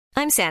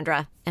I'm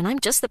Sandra, and I'm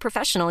just the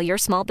professional your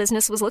small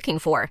business was looking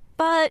for.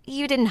 But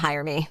you didn't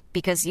hire me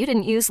because you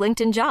didn't use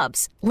LinkedIn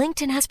Jobs.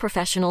 LinkedIn has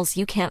professionals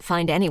you can't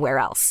find anywhere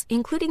else,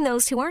 including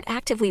those who aren't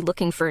actively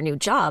looking for a new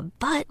job,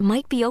 but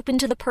might be open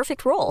to the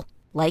perfect role,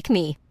 like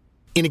me.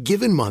 In a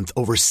given month,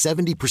 over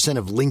 70%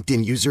 of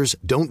LinkedIn users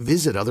don't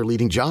visit other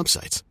leading job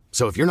sites.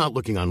 So if you're not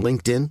looking on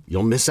LinkedIn,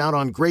 you'll miss out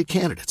on great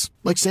candidates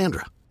like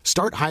Sandra.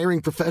 Start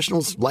hiring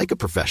professionals like a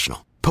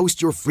professional.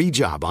 Post your free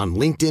job on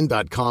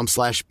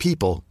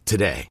linkedin.com/people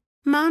today.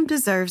 Mom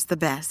deserves the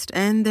best,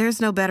 and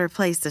there's no better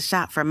place to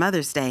shop for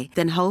Mother's Day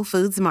than Whole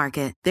Foods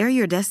Market. They're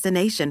your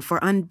destination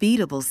for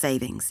unbeatable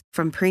savings,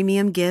 from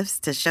premium gifts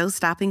to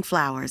show-stopping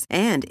flowers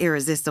and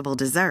irresistible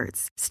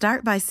desserts.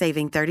 Start by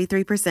saving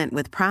 33%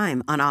 with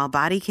Prime on all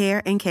body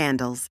care and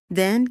candles.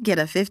 Then get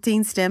a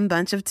 15-stem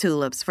bunch of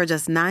tulips for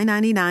just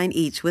 $9.99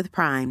 each with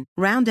Prime.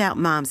 Round out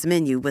Mom's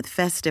menu with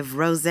festive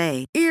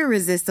rosé,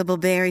 irresistible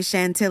berry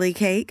chantilly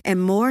cake,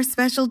 and more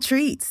special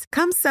treats.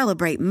 Come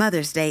celebrate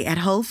Mother's Day at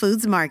Whole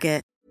Foods Market.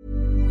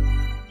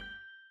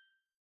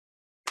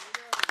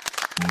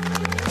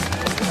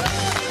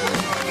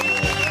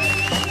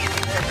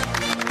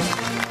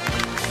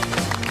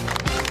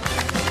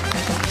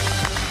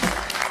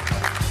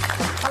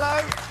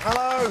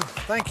 Hello.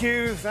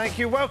 Thank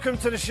you. Welcome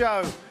to the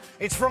show.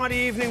 It's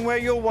Friday evening where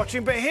you're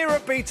watching, but here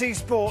at BT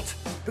Sport,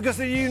 because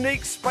of the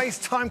unique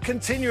space-time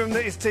continuum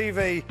that is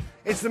TV,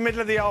 it's the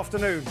middle of the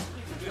afternoon.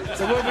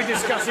 So we'll be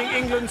discussing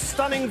England's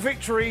stunning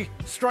victory,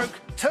 stroke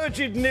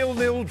turgid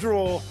 0-0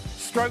 draw,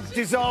 stroke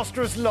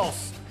disastrous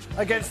loss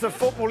against the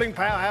footballing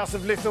powerhouse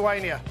of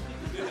Lithuania.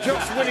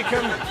 Josh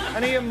Widdicombe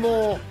and Ian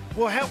Moore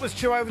will help us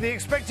chew over the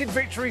expected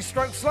victory,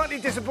 stroke slightly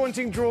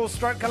disappointing draw,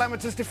 stroke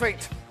calamitous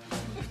defeat.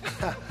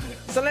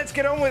 So let's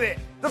get on with it.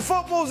 The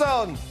football's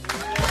on. Yes.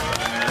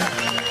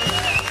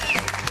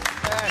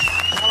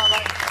 Hello,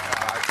 mate.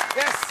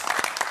 Yes.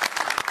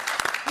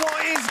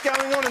 What is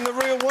going on in the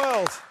real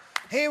world?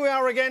 Here we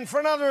are again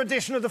for another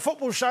edition of the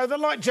football show that,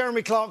 like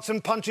Jeremy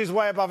Clarkson, punches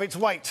way above its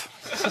weight.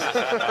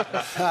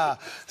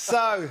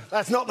 So,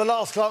 that's not the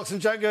last Clarkson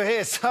joke you'll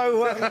hear.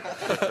 So,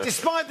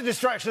 despite the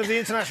distraction of the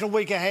international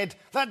week ahead,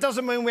 that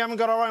doesn't mean we haven't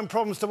got our own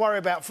problems to worry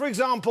about. For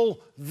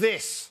example,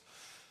 this.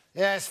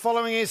 Yes,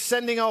 following his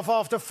sending off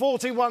after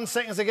 41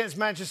 seconds against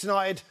Manchester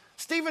United,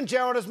 Steven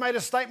Gerrard has made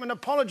a statement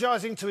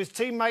apologising to his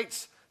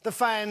teammates, the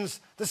fans,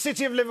 the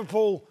City of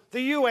Liverpool,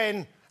 the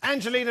UN,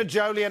 Angelina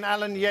Jolie and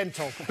Alan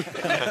Yentl.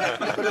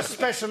 But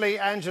especially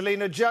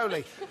Angelina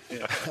Jolie.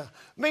 Yeah.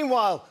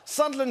 Meanwhile,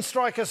 Sunderland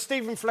striker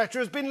Stephen Fletcher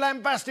has been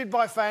lambasted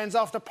by fans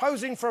after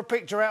posing for a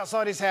picture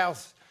outside his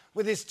house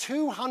with his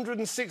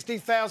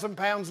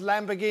 £260,000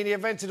 Lamborghini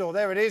Aventador.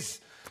 There it is.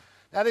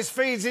 Now, this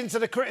feeds into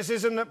the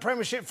criticism that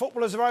Premiership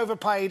footballers are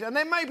overpaid, and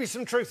there may be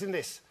some truth in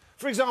this.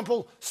 For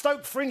example,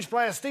 Stoke fringe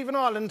player Stephen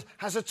Ireland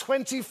has a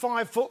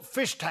 25-foot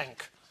fish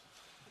tank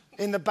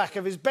in the back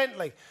of his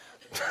Bentley.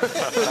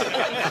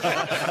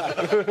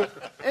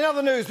 In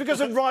other news, because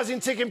of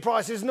rising ticket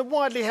prices and the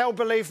widely held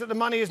belief that the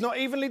money is not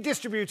evenly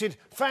distributed,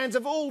 fans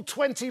of all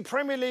 20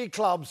 Premier League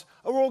clubs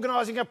are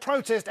organising a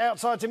protest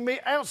outside a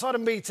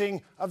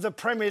meeting of the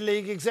Premier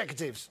League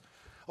executives.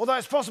 Although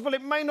it's possible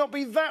it may not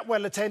be that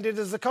well attended,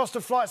 as the cost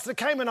of flights to the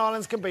Cayman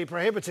Islands can be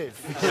prohibitive.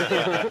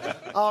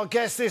 Our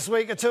guests this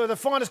week are two of the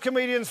finest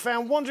comedians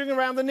found wandering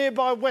around the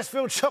nearby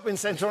Westfield shopping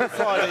centre on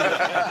Friday.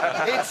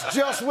 It's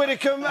Josh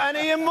Widdicombe and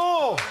Ian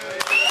Moore.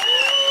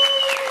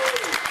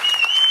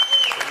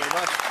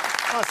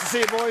 Nice to see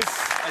you, boys.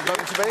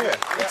 Lovely to be here.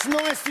 It's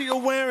nice that you're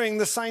wearing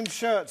the same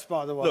shirts,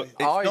 by the way. Look, it's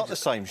not the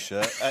same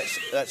shirt.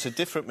 That's a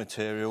different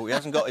material. He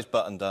hasn't got his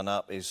button done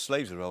up. His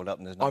sleeves are rolled up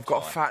and there's no I've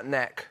got a fat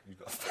neck. You've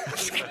got a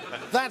fat neck.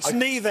 That's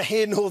neither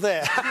here nor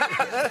there.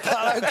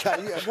 But,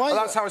 OK. Yeah. Well,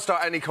 that's how I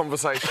start any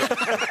conversation.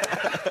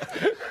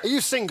 Are you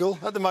single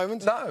at the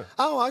moment? No.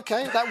 Oh,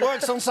 OK. That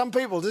works on some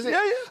people, does it?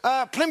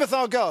 Yeah. Plymouth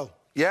Argyle.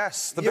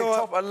 Yes, the big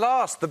topic. At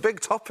last, the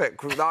big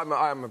topic.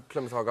 I'm a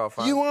Plymouth Argyle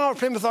fan. You are a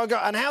Plymouth Argyle.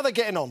 And how are they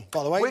getting on,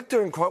 by the way? We're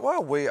doing quite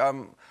well. We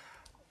were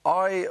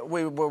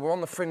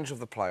on the fringe of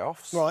the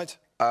playoffs. Right.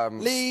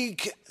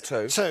 League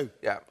Two.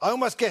 Yeah. I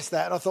almost guessed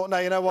that, and I thought, no,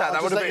 you know what? No,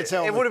 it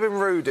would have been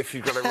rude if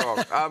you got it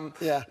wrong.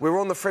 Yeah. We were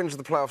on the fringe of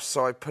the playoffs,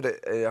 so I put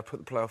the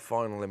playoff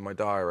final in my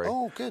diary.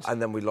 Oh, good.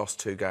 And then we lost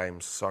 2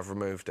 games, so I've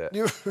removed it.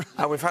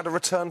 And we've had a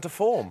return to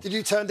form. Did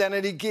you turn down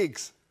any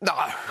gigs? No,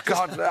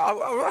 God,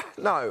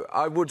 no.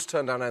 I would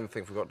turn down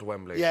anything if we got to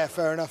Wembley. Yeah,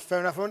 fair enough.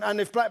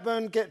 And if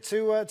Blackburn get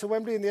to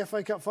Wembley in the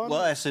FA Cup final?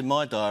 Well, that's in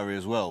my diary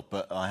as well,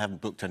 but I haven't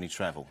booked any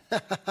travel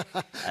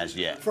as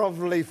yet.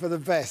 Probably for the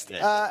best.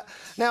 Yeah.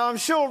 Now, I'm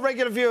sure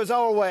regular viewers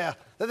are aware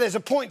that there's a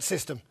point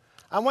system.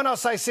 And when I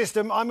say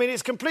system, I mean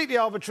it's completely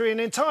arbitrary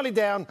and entirely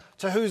down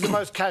to who's the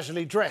most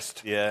casually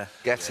dressed. Yeah.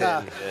 Get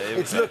in.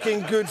 It's looking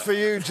good for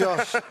you,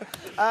 Josh.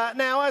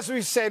 Now, as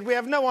we've said, we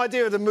have no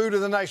idea of the mood of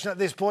the nation at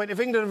this point.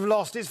 If England have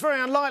lost, it's very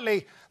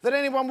unlikely that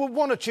anyone would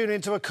want to tune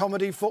into a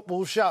comedy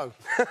football show.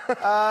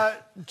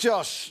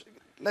 Josh,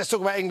 let's talk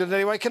about England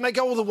anyway. Can they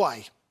go all the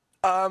way?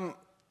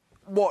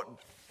 What?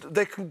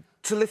 They can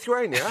To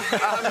Lithuania.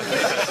 Can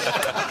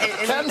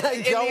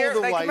they go all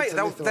the way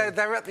to Lithuania?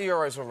 They're at the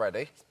Euros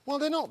already. Well,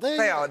 they're not there.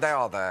 They yet.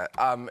 are there.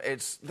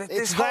 It's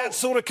that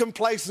sort of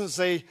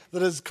complacency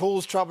that has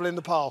caused trouble in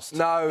the past.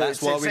 No,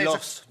 that's why we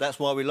lost. That's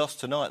why we lost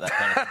tonight. That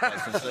kind of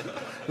complacency.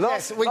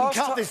 Yes, we can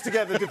cut this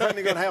together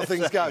depending on how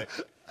things go.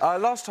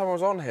 Last time I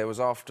was on here was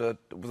after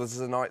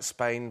the night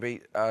Spain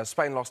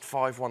lost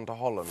 5-1 to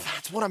Holland.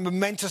 That's what a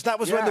momentous. That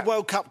was when the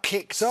World Cup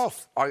kicks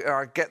off.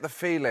 I get the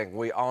feeling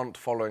we aren't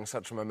following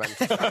such a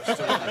momentous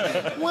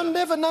match. One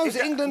never knows.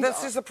 England.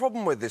 This is the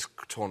problem with this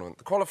tournament.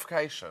 The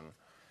qualification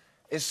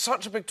is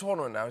such a big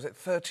tournament now. Is it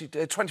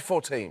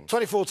 24 teams?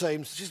 24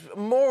 teams. Which is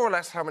more or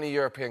less how many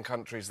European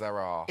countries there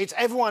are. It's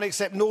everyone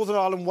except Northern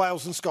Ireland,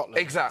 Wales and Scotland.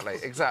 Exactly.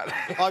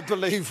 I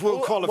believe will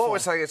qualify. What we're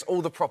saying is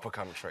all the proper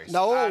countries.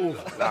 No. No.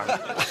 Joking.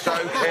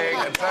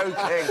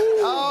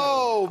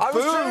 Oh, I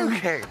was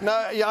joking.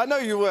 No, yeah, I know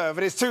you were,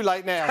 but it's too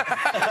late now.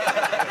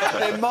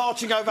 They're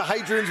marching over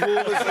Hadrian's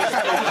Wall.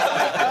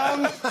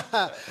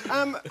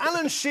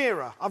 Alan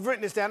Shearer, I've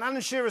written this down.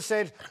 Alan Shearer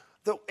said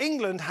that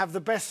England have the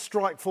best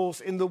strike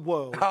force in the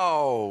world.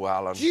 Oh,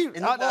 Alan.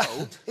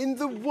 In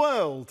the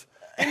world?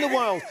 In the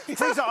world.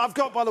 For example, I've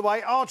got, by the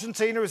way,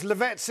 Argentina is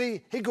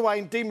Lavezzi,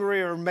 Higuain, Di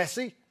Maria and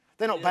Messi.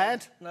 They're not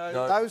bad. No.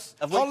 Those.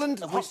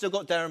 Holland... Have we still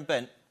got Darren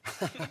Bent?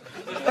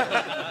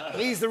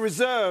 He's the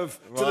reserve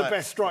to the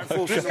best strike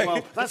force in the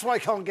world. That's why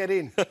he can't get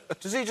in.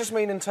 Does he just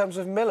mean in terms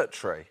of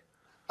military?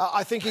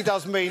 I think he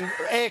does mean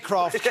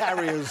aircraft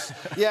carriers.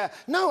 Yeah.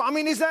 No, I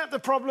mean, is that the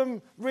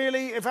problem,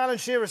 really? If Alan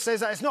Shearer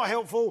says that, it's not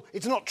helpful,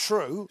 it's not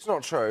true. It's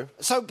not true.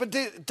 So, but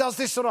does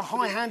this sort of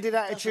high-handed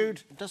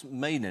attitude... It doesn't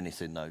mean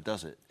anything, though,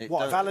 does it? If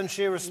Alan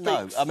Shearer speaks?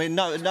 No, I mean,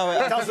 no... It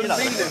doesn't mean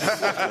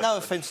it. No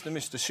offence to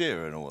Mr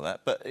Shearer and all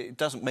that, but it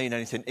doesn't mean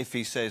anything if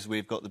he says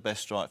we've got the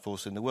best strike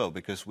force in the world,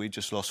 because we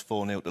just lost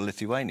 4-0 to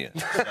Lithuania.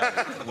 So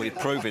we're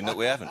proving that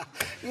we haven't.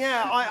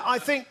 Yeah, I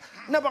think...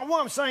 No, but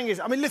what I'm saying is,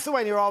 I mean,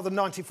 Lithuania are the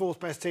 94th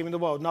best team in the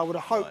world, and I would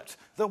have hoped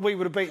that we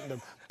would have beaten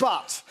them.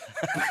 But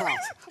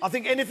I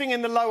think anything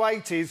in the low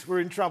 80s, we're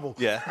in trouble.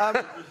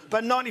 Yeah.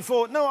 But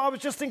 94... No, I was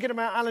just thinking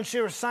about Alan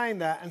Shearer saying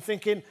that and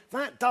thinking,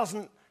 that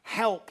doesn't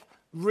help,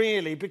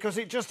 really, because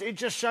it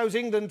just shows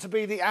England to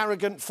be the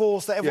arrogant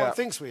force that everyone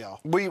thinks we are.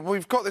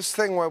 We've got this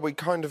thing where we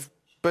kind of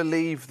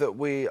believe that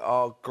we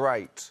are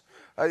great.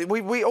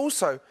 We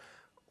also...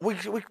 We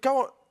go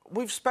on...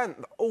 We've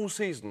spent all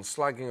season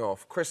slagging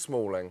off Chris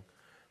Smalling,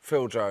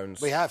 Phil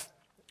Jones... We have.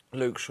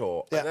 Luke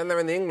Shaw. Yeah. And then they're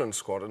in the England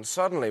squad, and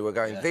suddenly we're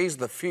going, these are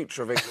the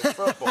future of England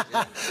football.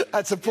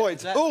 That's a point.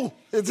 Exactly. Oh,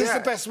 is this the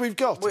best we've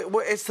got?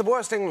 It's the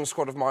worst England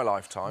squad of my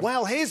lifetime.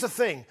 Well, here's the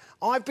thing.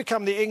 I've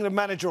become the England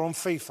manager on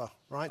FIFA,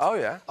 right? Oh,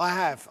 yeah? I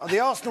have. The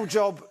Arsenal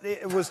job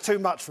it was too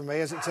much for me,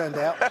 as it turned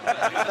out.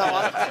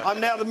 I'm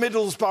now the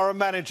Middlesbrough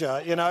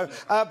manager, you know.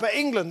 But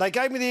England, they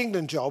gave me the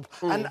England job,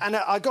 and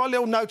I got a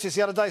little notice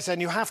the other day saying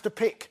you have to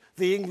pick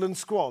the England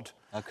squad.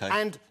 OK.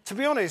 And, to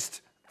be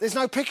honest... There's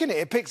no picking it.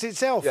 It picks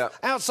itself. Yeah.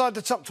 Outside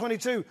the top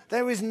 22,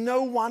 there is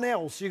no one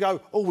else. You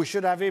go, oh, we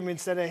should have him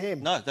instead of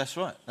him. No, that's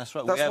right. That's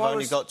right. We have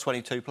only got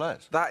 22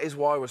 players. That is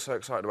why we're so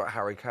excited about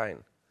Harry Kane.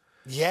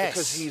 Yes.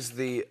 Because he's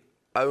the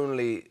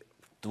only...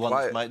 The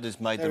one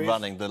that's made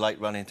the late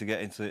running to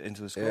get into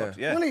the squad.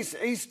 Yeah. Well,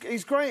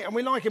 he's great and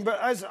we like him,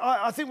 but as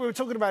I think we were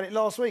talking about it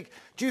last week,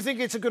 do you think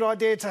it's a good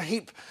idea to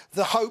heap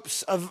the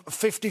hopes of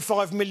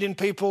 55 million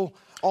people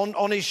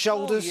on his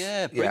shoulders? Oh,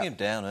 yeah, bring him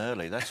down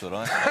early, that's what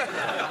I think.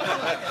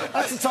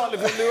 That's the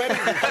title of your new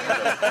editing.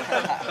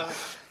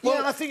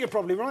 Well, I think you're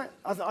probably right.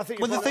 I think.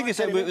 Well, the thing is,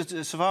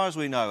 as far as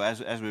we know,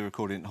 as we're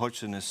recording,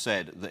 Hodgson has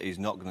said that he's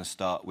not going to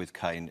start with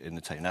Kane in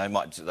the team. Now,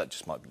 that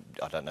just might.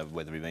 I don't know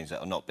whether he means that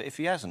or not. But if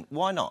he hasn't,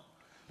 why not?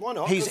 Why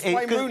not? Because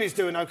Wayne Rooney's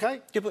doing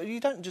OK. Yeah, but you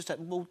don't just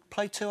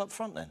play two up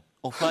front then.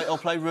 Or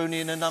play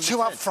Rooney in a number 10.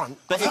 Two up front.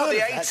 But in the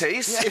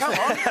 80s. Yeah, come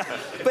on.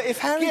 But if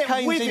Harry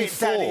Kane's in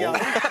form...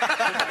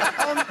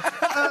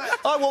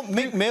 I want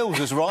Mick Mills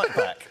as right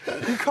back.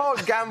 You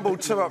can't gamble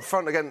two up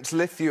front against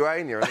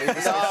Lithuania and leave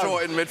yourself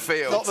short in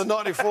midfield. Not the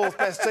 94th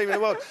best team in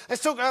the world.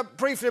 Let's talk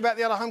briefly about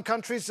the other home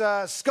countries.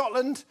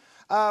 Scotland,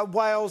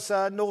 Wales,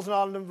 Northern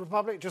Ireland and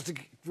Republic, just to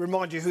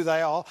remind you who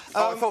they are.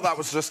 I thought that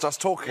was just us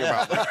talking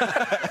about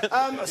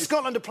them.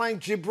 Scotland are playing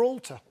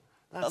Gibraltar.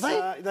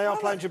 They are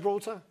playing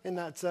Gibraltar in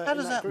that. How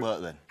does that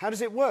work then? How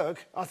does it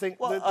work? I think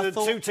the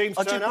two teams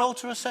turn up. Are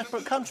Gibraltar a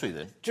separate country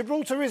then?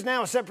 Gibraltar is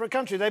now a separate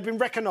country. They've been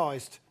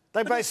recognised.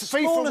 They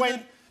basically FIFA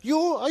went.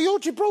 You're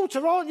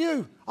Gibraltar, aren't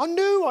you? I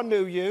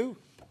knew you.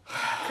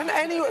 Can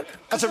anyone?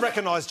 That's a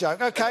recognised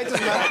joke. OK, doesn't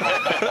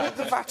matter. Would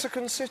the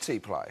Vatican City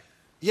play?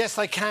 Yes,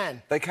 they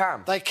can. They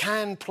can. They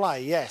can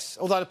play. Yes,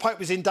 although the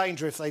Pope is in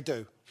danger if they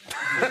do.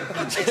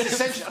 It's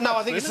essentially, no,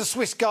 I think it's the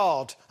Swiss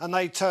Guard, and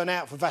they turn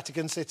out for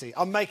Vatican City.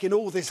 I'm making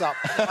all this up.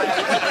 I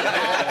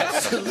have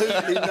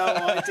absolutely no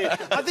idea.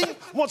 I think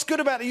what's good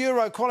about the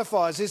Euro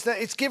qualifiers is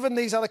that it's given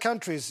these other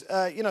countries,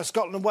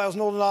 Scotland, Wales,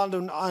 Northern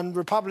Ireland and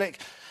Republic,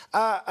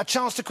 a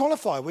chance to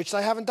qualify, which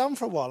they haven't done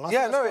for a while. It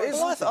is.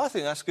 Well, I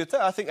think that's good.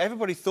 I think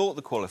everybody thought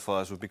the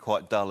qualifiers would be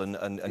quite dull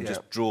and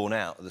just drawn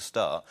out at the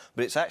start,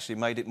 but it's actually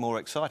made it more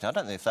exciting. I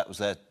don't know if that was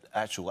their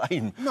actual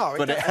aim. No,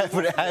 but it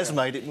has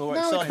made it more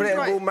exciting. But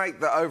it will make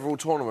the overall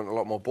tournament a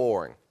lot more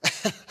boring.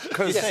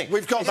 Because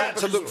we've got that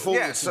to look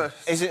forward to.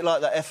 Is it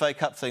like that FA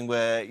Cup thing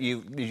where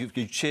you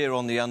cheer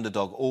on the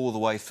underdog all the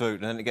way through,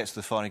 and then it gets to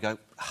the final and you go,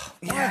 oh,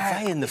 why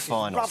are they in the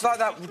final? It's like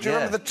that. Do you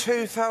remember the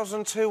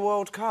 2002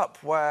 World Cup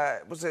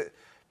where, was it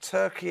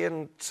Turkey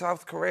and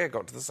South Korea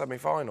got to the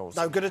semi-finals?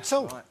 No good at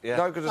all. Right, yeah.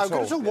 No good at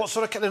all. What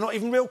sort of... They're not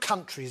even real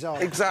countries, are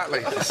they? Exactly.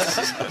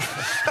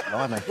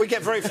 We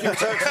get very few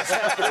Turks and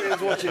South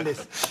Koreans watching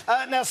this.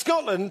 Now,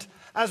 Scotland,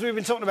 as we've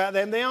been talking about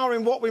them, they are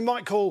in what we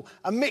might call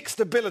a mixed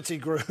ability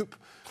group,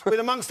 with,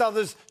 amongst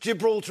others,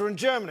 Gibraltar and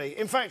Germany.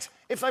 In fact,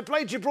 if they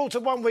played Gibraltar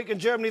one week and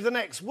Germany the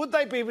next, would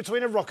they be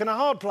between a rock and a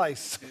hard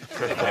place?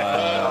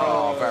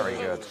 Oh, very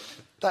good.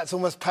 That's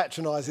almost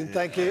patronising,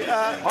 thank you.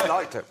 I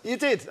liked it. You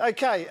did,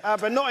 OK,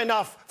 but not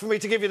enough for me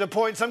to give you the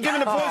points. I'm giving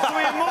the points to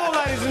Ian Moore,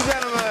 ladies and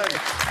gentlemen.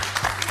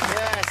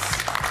 Yes.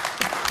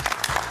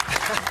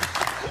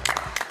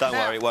 Don't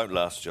worry, it won't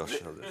last, Josh.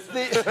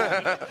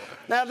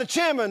 Now, the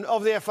chairman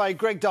of the FA,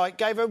 Greg Dyke,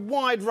 gave a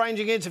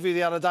wide-ranging interview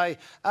the other day.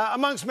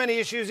 Amongst many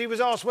issues, he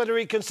was asked whether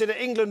he'd consider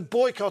England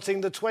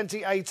boycotting the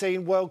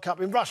 2018 World Cup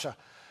in Russia.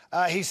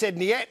 He said,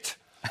 "Niet."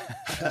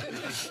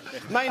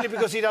 Mainly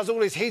because he does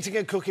all his heating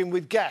and cooking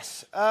with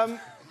gas.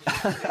 Ian,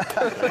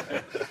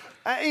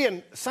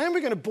 saying we're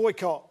going to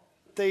boycott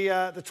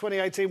the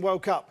 2018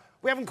 World Cup,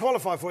 we haven't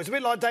qualified for it. It's a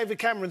bit like David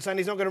Cameron saying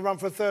he's not going to run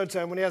for a third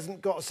term when he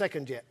hasn't got a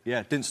second yet. Yeah,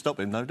 it didn't stop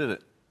him, though, did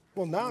it?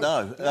 Well, no.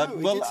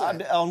 Well,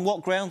 on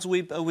what grounds are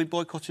we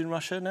boycotting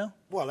Russia now?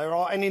 Well, there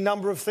are any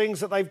number of things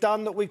that they've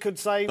done that we could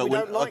say we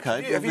don't like.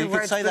 OK, have you could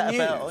read say the that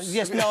news? about...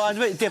 Yes, no,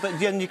 but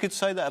then you could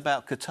say that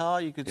about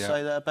Qatar, you could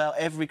say that about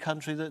every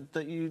country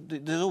that you...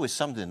 There's always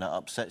something that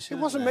upsets you. It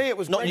wasn't me, it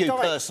was not Greg you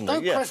Dyke.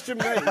 personally. Don't question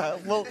me.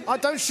 Well, I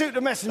don't shoot the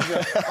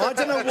messenger. I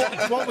don't know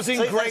what was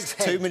in Greg's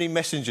head. Too many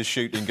messenger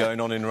shooting going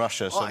on in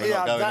Russia, so we're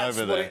not going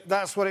over there.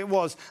 That's what it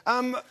was.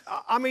 I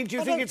mean, do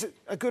you think it's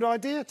a good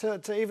idea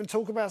to even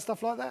talk about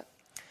stuff like that?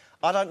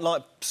 I don't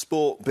like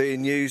sport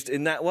being used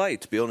in that way,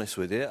 to be honest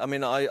with you. I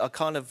mean, I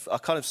kind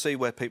of see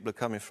where people are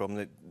coming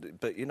from,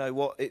 but you know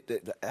what?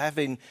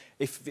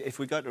 If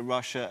we go to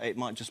Russia, it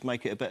might just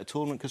make it a better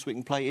tournament because we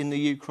can play in the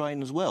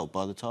Ukraine as well.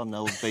 By the time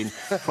they'll have been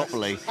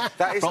properly folded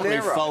that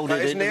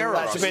is in. nearer.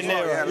 That's a bit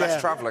nearer. Yeah,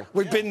 less travelling.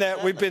 We've been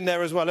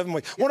there as well, haven't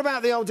we? What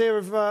about the idea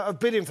of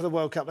bidding for the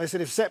World Cup? They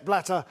said if Sepp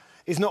Blatter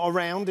is not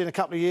around in a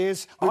couple of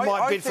years, we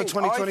might bid for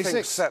 2026. I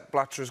think Sepp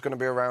Blatter is going to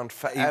be around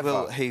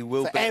forever. He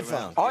will forever. be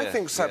around. I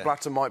think Sepp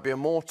Blatter might be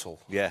immortal.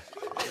 Yeah.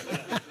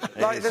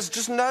 There's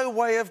just no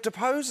way of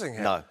deposing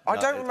him. No. I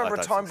don't remember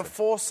a time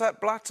before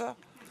Sepp Blatter.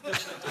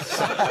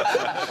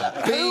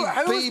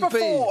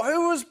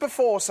 Who was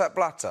before Sepp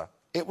Blatter?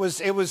 It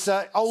was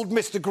old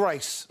Mr.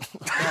 Grace.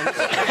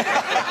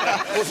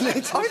 Wasn't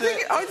it?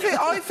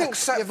 I think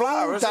Sepp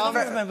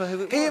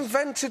Blatter he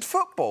invented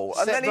football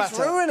and then he's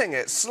ruining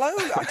it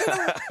slowly. I don't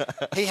know.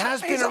 He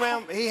has been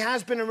around. He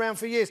has been around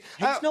for years.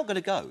 He's not going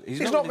to go. He's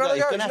not going to go.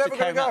 He's going to have to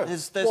carry go.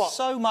 There's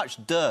so much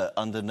dirt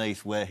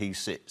underneath where he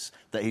sits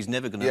that he's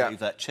never going to leave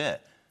that chair.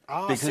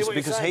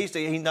 Because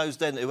he knows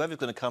then that whoever's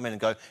going to come in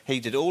and go, he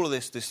did all of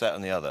this, that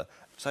and the other.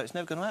 So it's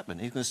never going to happen.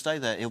 He's going to stay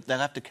there. They'll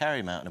have to carry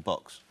him out in a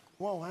box.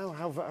 Well,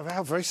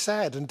 how very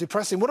sad and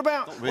depressing. What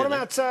about well,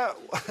 not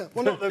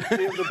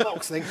the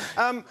box thing.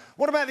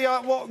 What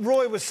about what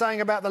Roy was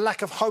saying about the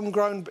lack of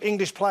homegrown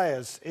English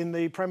players in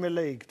the Premier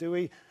League? Do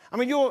we? I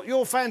mean,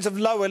 you're fans of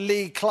lower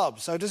league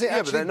clubs, so does it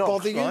actually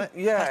bother you? Right.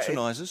 Yeah,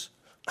 patronisers.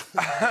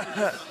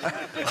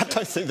 I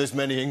don't think there's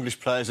many English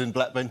players in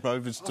Blackburn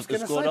Rovers to the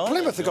squad.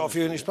 Plymouth have got a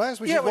few English players,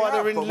 which is why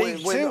they're in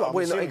League Two.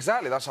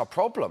 Exactly, that's our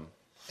problem.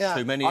 Yeah.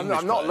 Too many I'm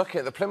not players. looking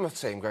at the Plymouth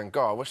team going,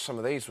 God, I wish some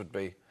of these would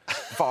be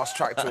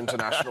fast-tracked to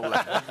international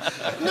level.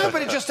 No,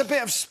 but it's just a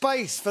bit of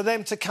space for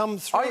them to come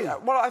through.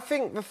 I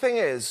think the thing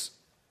is,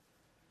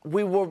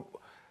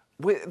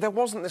 there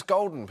wasn't this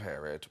golden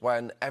period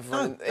when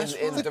everyone...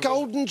 the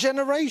golden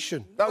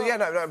generation. Oh, yeah,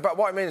 no, but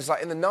what I mean is,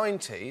 like, in the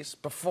 90s,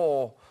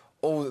 before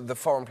all the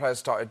foreign players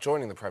started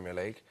joining the Premier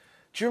League,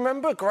 do you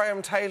remember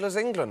Graham Taylor's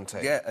England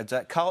team? Yeah,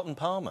 Carlton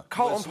Palmer.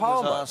 Carlton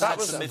Palmer.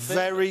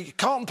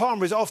 Carlton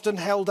Palmer is often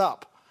held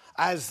up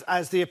as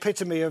the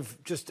epitome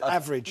of just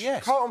average.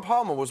 Yes. Carlton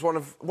Palmer was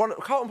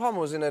Carlton Palmer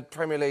was in a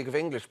Premier League of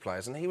English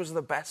players, and he was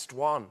the best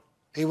one.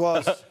 He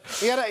was.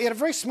 he had a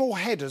very small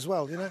head as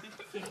well, you know.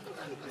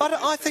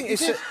 I think he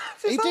did.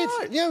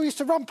 Right? Yeah, we used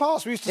to run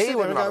past. We used to. He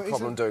wouldn't have a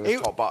problem doing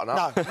his top button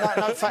up.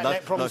 No fat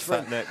neck problems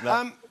for him.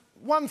 No.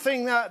 One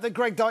thing that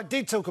Greg Dyke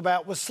did talk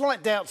about was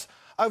slight doubts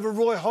over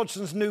Roy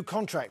Hodgson's new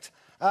contract.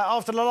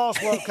 After the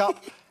last World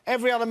Cup,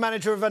 every other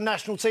manager of a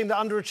national team that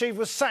underachieved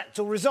was sacked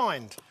or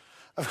resigned.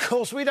 Of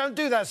course, we don't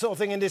do that sort of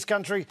thing in this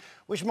country,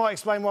 which might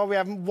explain why we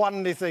haven't won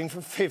anything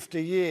for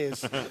 50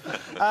 years.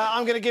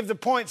 I'm going to give the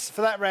points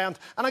for that round,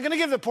 and I'm going to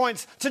give the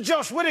points to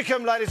Josh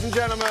Widdicombe, ladies and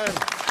gentlemen.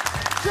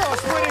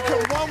 Josh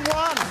Widdicombe, 1-1.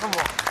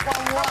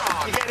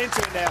 1-1. You're getting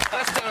into it now.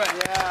 Let's do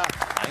it. Yeah.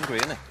 Angry,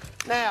 isn't he?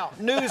 Now,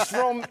 news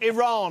from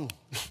Iran.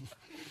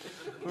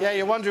 Yeah,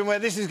 you're wondering where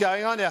this is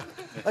going, aren't you?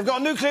 They've got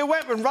a nuclear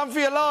weapon. Run for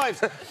your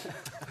lives.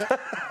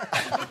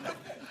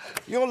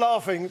 You're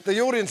laughing. The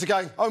audience are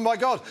going, oh, my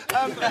God.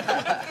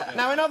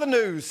 Now, in other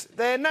news,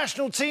 their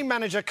national team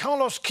manager,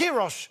 Carlos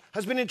Queiroz,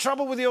 has been in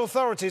trouble with the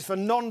authorities for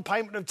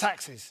non-payment of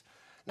taxes.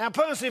 Now,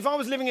 personally, if I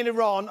was living in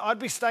Iran, I'd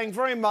be staying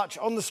very much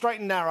on the straight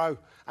and narrow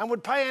and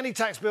would pay any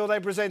tax bill they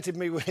presented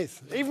me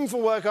with, even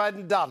for work I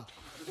hadn't done.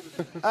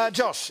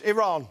 Josh,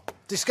 Iran,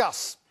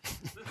 discuss.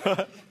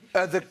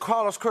 The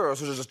Carlos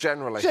Queiroz, or just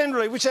generally?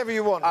 Generally, whichever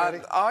you want, really.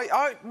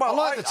 I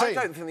the team. I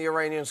don't think the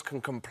Iranians can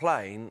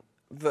complain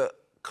that...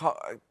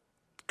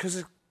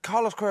 Because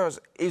Carlos Queiroz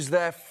is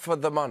there for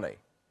the money.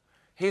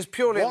 He's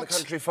purely in the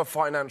country for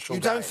financial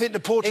gain. You don't think the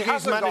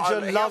Portuguese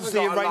manager loves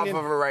the Iranian...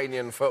 love of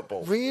Iranian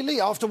football.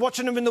 Really? After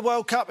watching them in the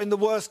World Cup in the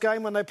worst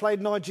game when they played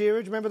Nigeria,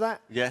 do you remember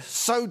that? Yes.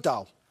 So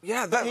dull.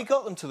 Yeah, But he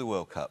got them to the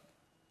World Cup.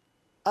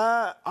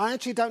 I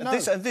actually don't know.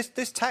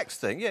 This tax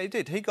thing, yeah, he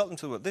did. He got them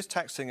to the World Cup. This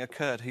tax thing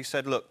occurred. He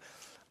said, look,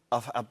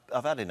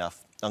 I've had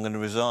enough. I'm going to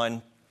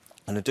resign.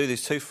 I'm going to do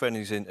these 2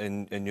 friendlies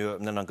in Europe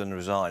and then I'm going to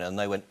resign. And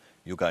they went...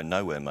 You're going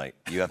nowhere, mate.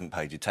 You haven't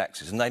paid your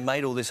taxes. And they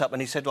made all this up, and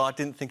he said, well, I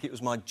didn't think it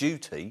was my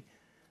duty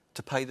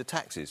to pay the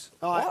taxes.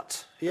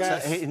 What?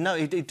 Yes. So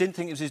he didn't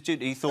think it was his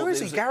duty. He thought... Who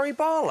is he, Gary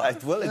Barlow?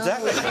 Well,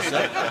 exactly.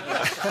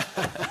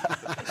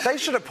 They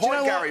should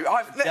appoint Gary...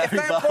 If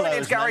they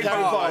appointed Gary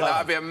Barlow, that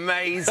would be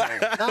amazing.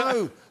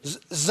 No,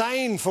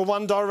 Zayn for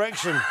One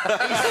Direction.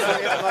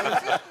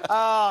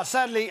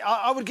 Sadly,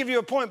 I would give you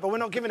a point, but we're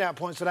not giving out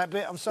points for that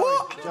bit. I'm sorry,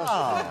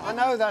 Josh. I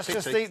know, that's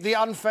just the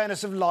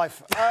unfairness of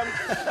life.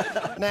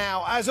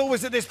 Now, as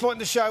always at this point in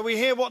the show, we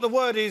hear what the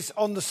word is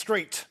on the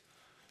street.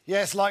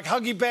 Yes, like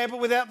Huggy Bear, but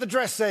without the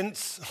dress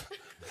sense.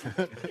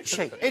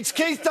 It's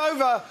Keith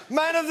Dover,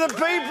 man of the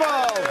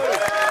people.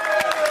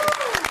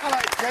 Hello,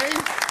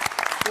 Keith.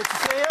 Good to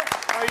see you.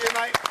 How are you,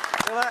 mate?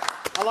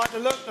 I like the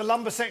look, the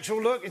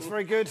lumbersexual look. It's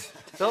very good.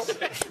 So,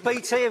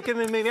 BT have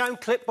given me my own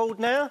clipboard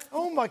now.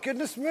 Oh, my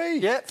goodness me.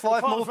 Yeah,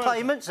 5 more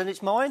payments and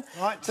it's mine.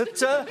 Right. But,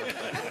 so,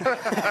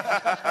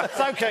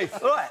 Keith.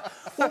 Right.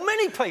 Well,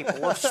 many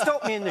people have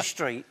stopped me in the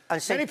street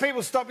and said... Many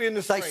people stop you in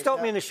the street? They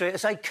stop me in the street and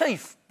say,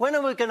 Keith, when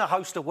are we going to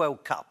host a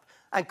World Cup?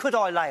 And could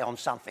I lay on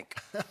something?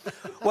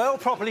 Well,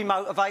 properly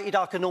motivated,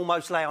 I can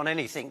almost lay on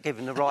anything,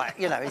 given the right,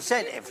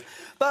 incentive.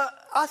 But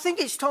I think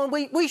it's time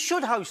we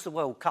should host the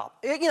World Cup.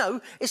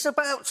 It's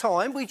about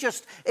time we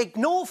just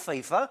ignore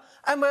FIFA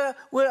and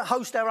we'll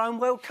host our own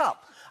World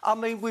Cup. I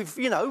mean,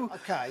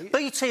 OK.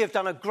 BT have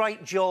done a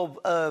great job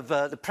of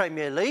the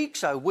Premier League,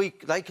 so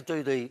they could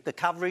do the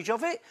coverage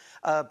of it.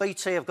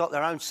 BT have got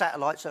their own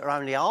satellites that are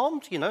only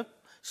armed,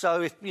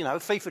 So if,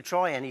 FIFA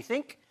try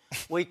anything...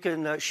 We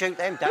can shoot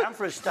them down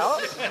for a start.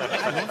 This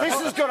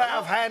has got out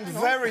of hand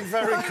very,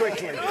 very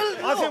quickly.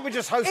 I think we're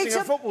just hosting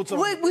a football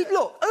tournament.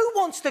 Look, who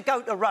wants to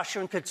go to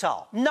Russia and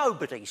Qatar?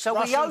 Nobody. So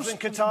we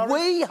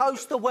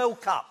host the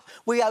World Cup.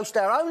 We host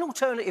our own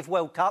alternative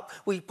World Cup.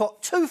 We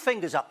put 2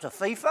 fingers up to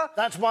FIFA.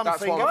 That's one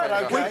finger, but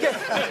OK.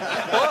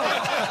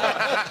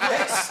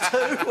 Yes, 2,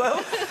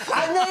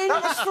 and then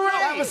it's 3.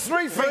 That was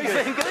 3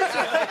 fingers.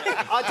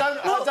 I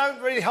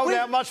don't really hold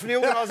out much for the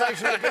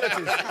organisational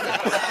abilities.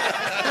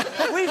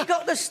 We've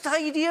got the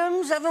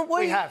stadiums, haven't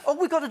we? We have. All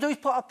we've got to do is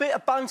put a bit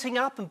of bunting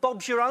up and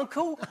Bob's your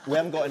uncle. We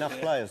haven't got enough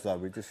players, though.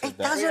 We just said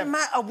that. It doesn't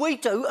matter. We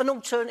do an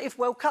alternative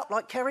World Cup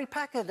like Kerry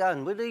Packer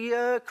done with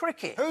the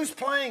cricket. Who's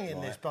playing in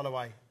this, by the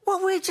way?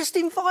 Well, we're just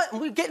inviting.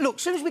 Look,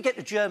 as soon as we get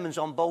the Germans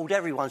on board,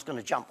 everyone's going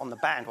to jump on the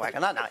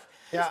bandwagon, aren't they?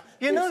 Yeah.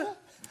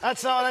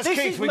 That's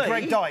Keith with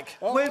Greg Dyke.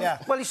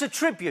 Well, it's a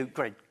tribute,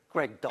 Greg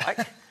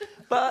Dyke.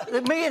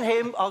 But me and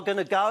him are going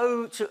to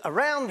go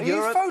around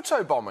Europe. Are you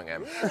photobombing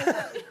him?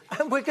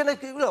 And we're going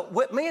to...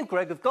 Look, me and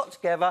Greg have got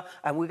together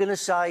and we're going to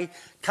say,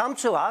 come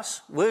to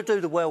us, we'll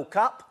do the World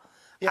Cup,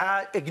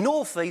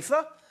 ignore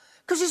FIFA,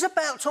 because it's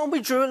about time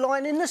we drew a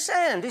line in the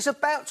sand. It's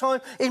about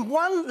time, in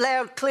one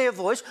loud, clear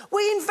voice,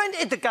 we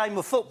invented the game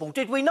of football,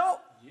 did we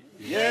not?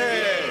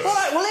 Yes.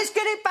 Right, well, let's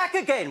get it back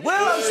again. We'll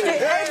host it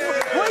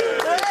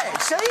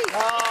see?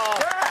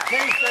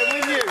 Keith, they're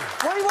with you.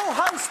 We will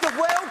host the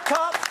World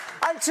Cup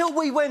until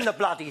we win the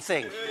bloody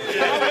thing.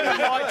 I would have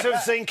liked to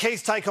have seen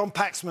Keith take on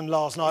Paxman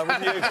last night,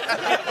 wouldn't you?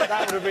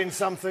 That would have been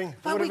something. It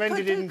would have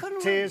ended in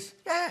tears.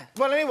 Yeah.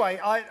 Well, anyway,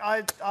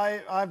 I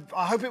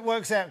hope it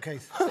works out,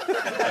 Keith.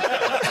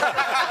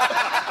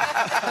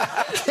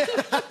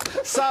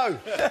 So,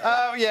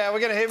 we're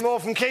going to hear more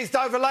from Keith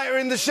Dover later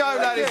in the show,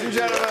 ladies and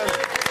gentlemen.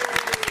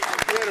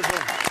 Beautiful.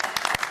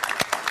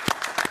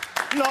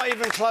 Not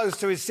even close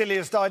to his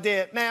silliest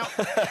idea. Now,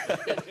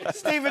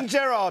 Steven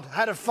Gerrard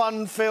had a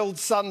fun-filled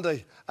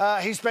Sunday.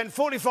 He spent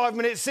 45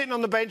 minutes sitting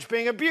on the bench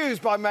being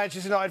abused by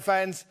Manchester United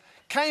fans,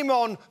 came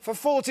on for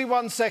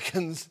 41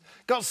 seconds,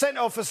 got sent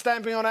off for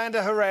stamping on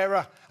Ander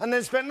Herrera, and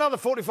then spent another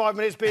 45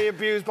 minutes being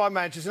abused by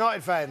Manchester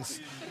United fans.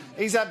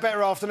 He's had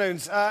better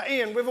afternoons.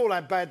 Ian, we've all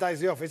had bad days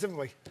at the office, haven't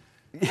we?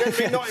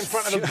 Generally not in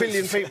front of a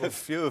billion people. A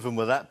few of them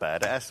were that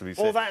bad, it has to be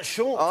said. Or that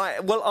short.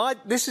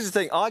 This is the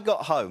thing. I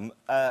got home...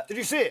 Did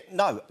you see it?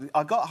 No.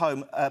 I got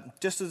home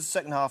just as the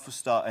second half was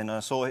starting and I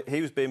saw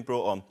he was being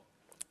brought on.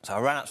 So I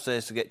ran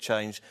upstairs to get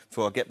changed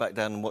before I get back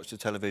down and watch the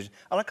television.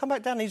 And I come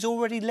back down and he's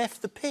already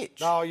left the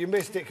pitch. Oh, you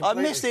missed it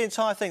completely. I missed the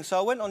entire thing. So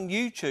I went on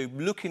YouTube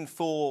looking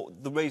for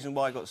the reason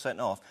why I got sent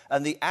off.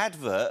 And the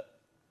advert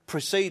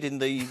preceding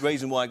the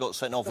reason why I got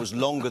sent off was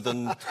longer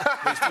than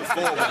his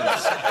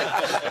performance.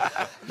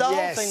 The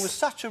whole thing was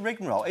such a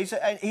rigmarole. I've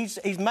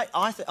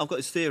got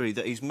this theory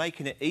that he's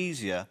making it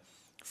easier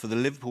for the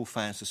Liverpool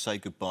fans to say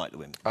goodbye to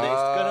him. It's going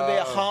to be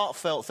a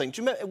heartfelt thing.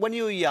 Do you remember when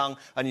you were young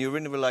and you were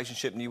in a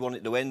relationship and you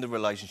wanted to end the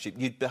relationship,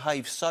 you'd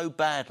behave so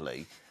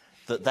badly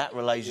that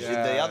relationship,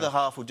 the other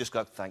half would just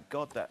go, thank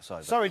God that's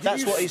over. Sorry,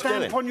 that's what he's doing.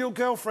 Stamp on your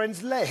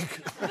girlfriend's leg?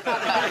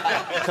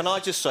 Can I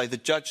just say, the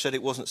judge said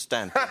it wasn't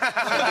stamping.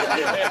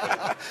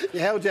 You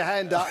held your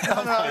hand up.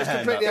 No, it's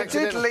completely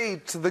accidental. It did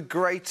lead to the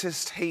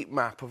greatest heat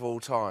map of all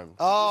time.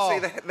 Oh.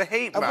 Did you see the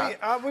heat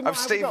map of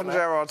Steven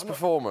Gerrard's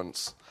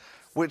performance?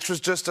 Which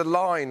was just a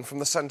line from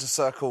the centre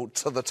circle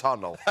to the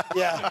tunnel.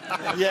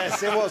 Yeah,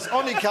 yes, it was.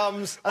 On he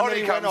comes, and then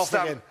he went off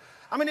again.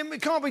 I mean,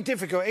 it can't be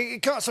difficult.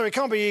 It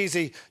can't be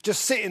easy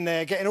just sitting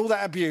there getting all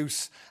that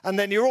abuse, and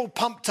then you're all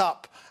pumped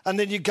up, and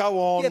then you go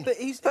on. Yeah, but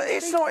it's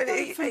not.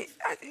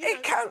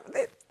 It can't.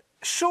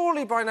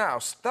 Surely by now,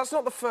 that's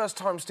not the first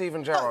time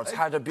Steven Gerrard's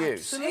had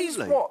abuse. Absolutely. He's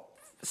what?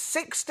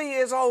 60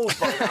 years old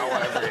by now,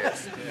 whatever he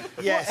is.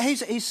 Yes.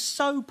 Well, he's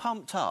so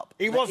pumped up.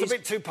 He was a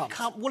bit too pumped.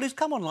 He's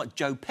come on like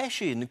Joe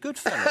Pesci in The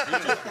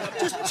Goodfellas.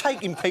 just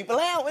taking people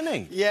out, isn't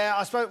he? Yeah,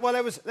 I suppose. Well,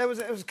 there was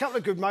a couple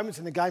of good moments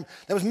in the game.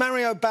 There was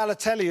Mario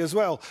Balotelli as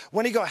well,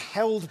 when he got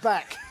held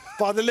back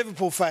by the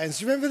Liverpool fans.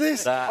 Do you remember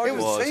this? Mario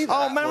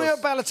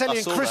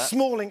Balotelli and Chris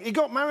Smalling.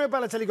 Mario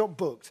Balotelli got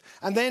booked,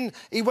 and then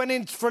he went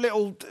in for a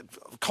little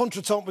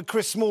contretemps with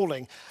Chris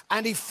Smalling,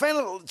 and he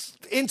fell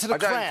into the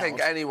crowd. I don't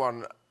think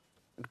anyone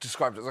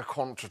described it as a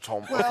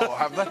contretemps before,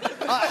 have they?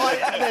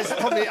 There's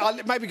probably... I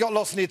maybe got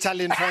lost in the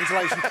Italian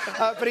translation.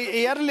 But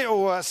he had a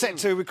little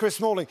set-to with Chris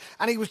Smalling,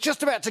 and he was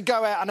just about to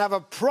go out and have a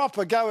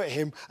proper go at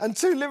him, and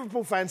two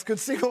Liverpool fans could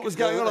see what was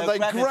going on, and they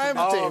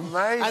grabbed him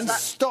and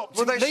stopped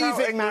him. Leave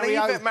it,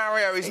 Mario. Leave it,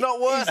 Mario. He's not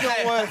worth it.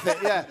 He's not worth it,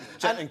 yeah.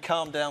 And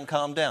calm down,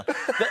 calm down.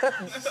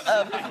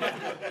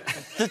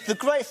 The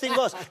great thing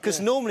was, because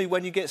normally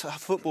when you get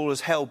footballers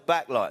held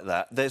back like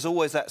that, there's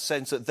always that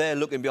sense that they're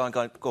looking behind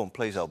going, go on,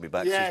 please hold me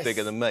back, she's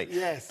bigger than me.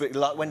 Yes. But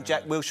like when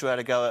Jack Wilshere had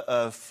a go at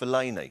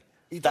Fellaini,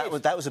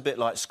 that was a bit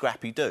like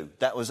Scrappy-Doo.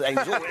 That was...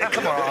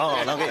 Come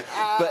on.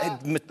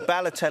 But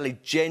Balotelli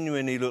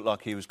genuinely looked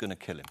like he was going to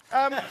kill him.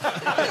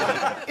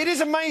 It is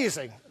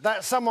amazing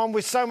that someone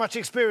with so much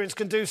experience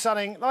can do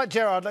something, like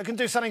Gerrard, that can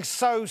do something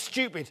so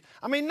stupid.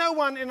 I mean, no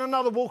one in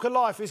another walk of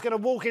life is going to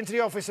walk into the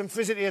office and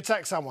physically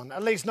attack someone,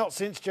 at least not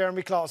since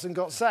Jeremy Clarkson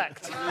got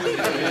sacked. Is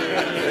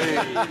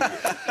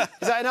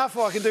that enough,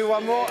 or I can do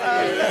one more?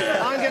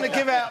 I'm going to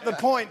give out the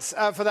points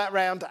for that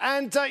round.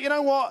 And you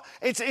know what?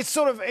 It's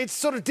sort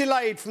of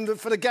delayed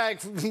for the gag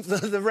from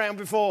the round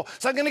before.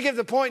 So I'm going to give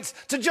the points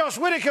to Josh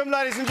Widdicombe,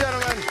 ladies and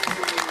gentlemen.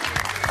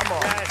 Come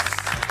on. Yes.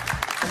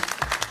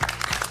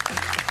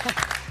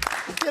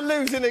 You're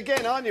losing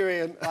again, aren't you,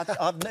 Ian?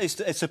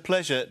 It's a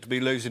pleasure to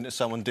be losing to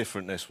someone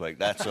different this week,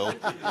 that's all.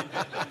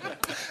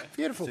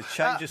 Beautiful. It's a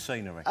change of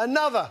scenery.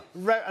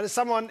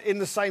 Someone in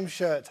the same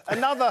shirt.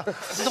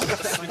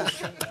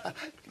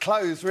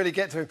 Clothes really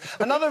get to him.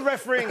 Another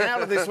refereeing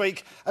out of this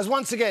week, as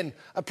once again,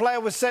 a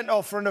player was sent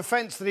off for an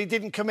offence that he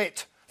didn't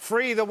commit.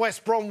 Free the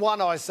West Brom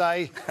one, I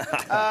say.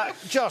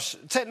 Josh,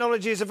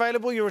 technology is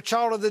available. You're a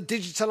child of the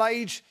digital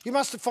age. You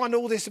must find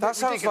all this a bit ridiculous.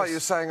 That sounds like you're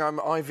saying I'm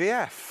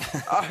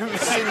IVF. I'm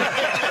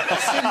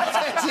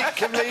synthetic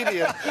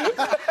comedian.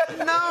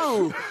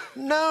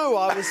 No,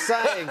 I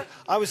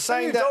was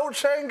saying that...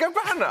 Dolce &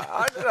 Gabbana.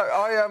 I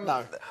don't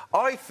know.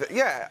 I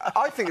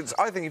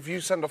think if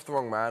you send off the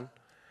wrong man,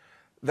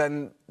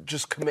 then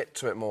just commit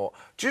to it more.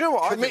 Do you know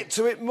what Commit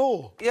to it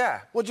more?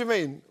 Yeah. What do you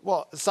mean?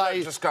 What?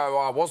 Say... Just go,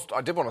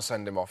 I did want to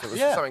send him off. It was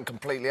something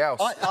completely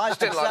else. I just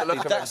didn't like the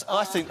look of him.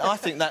 I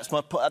think that's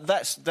my point.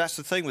 That's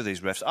the thing with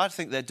these refs. I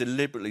think they're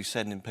deliberately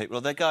sending people...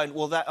 Or they're going,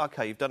 well,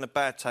 OK, you've done a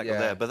bad tackle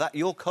there, but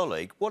your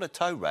colleague, what a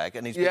toe rag,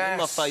 and he's been in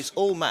my face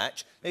all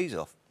match, he's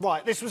off.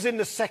 Right, this was in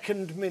the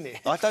second minute.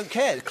 I don't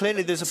care.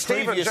 Clearly there's a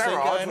previous thing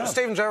going on.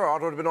 Steven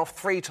Gerrard would have been off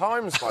 3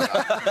 times by now.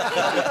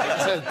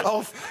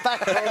 Off,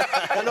 back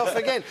on, and off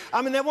again.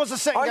 I mean, there was a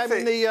second game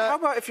in the... How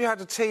about if you had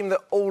a team that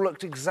all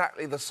looked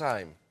exactly the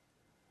same?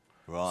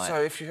 Right.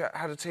 So if you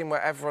had a team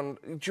where everyone...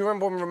 Do you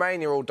remember when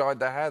Romania all dyed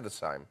their hair the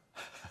same?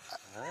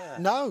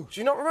 No. Do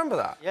you not remember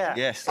that? Yeah.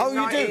 Yes. Oh,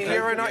 you do?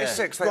 Euro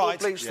 96, they all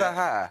bleached their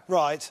hair.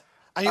 Right.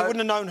 And you wouldn't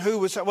have known who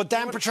was... Well,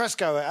 Dan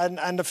Petresco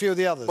and a few of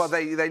the others. Well,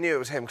 they knew it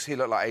was him because he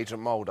looked like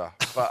Agent Mulder.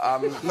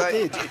 But,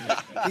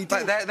 He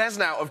did. There's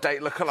an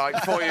out-of-date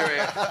lookalike for you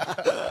here.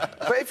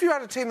 But if you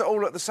had a team that all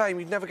looked the same,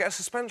 you'd never get a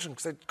suspension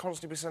because they'd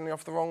constantly be sending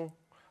off the wrong...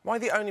 Am I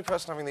the only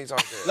person having these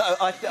ideas? No,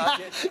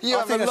 you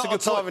have a lot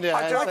of time in your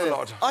hands. I do have a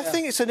lot. I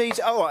think it's an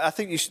easy... Oh, I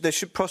think there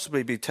should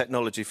possibly be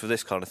technology for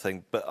this kind of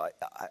thing, but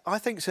I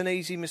think it's an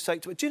easy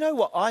mistake to... Do you know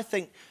what? I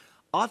think...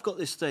 I've got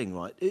this thing,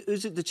 right?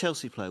 Is it the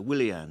Chelsea player,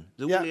 Willian?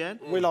 Willian.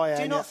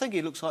 Do you not think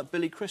he looks like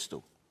Billy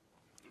Crystal?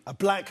 A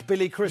black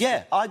Billy Crystal.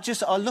 Yeah, I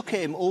look at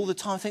him all the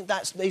time. I think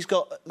he's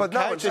got. But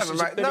no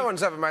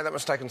one's ever made that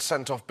mistake and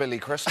sent off Billy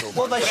Crystal.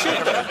 Well, they should.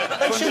 From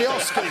the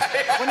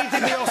Oscars. When he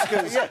did the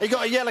Oscars, he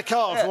got a yellow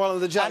card for one of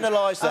the judges.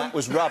 Analyse that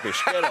was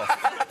rubbish. Get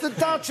off. The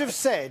Dutch have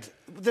said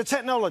the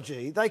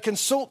technology, they can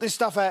sort this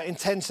stuff out in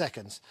 10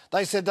 seconds.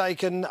 They said they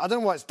can... I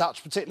don't know why it's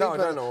Dutch particularly,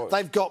 No, I don't know.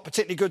 They've got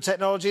particularly good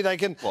technology. They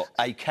can... What,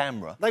 a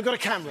camera? They've got a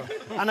camera.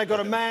 And they've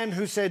got a man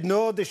who said,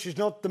 no, this is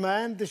not the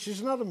man, this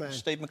is another man.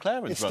 Steve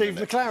McLaren's It's Steve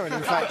McLaren,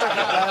 in fact,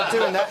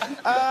 doing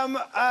that.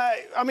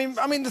 I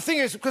mean, the thing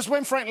is, because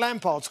when Frank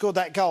Lampard scored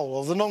that goal,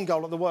 or the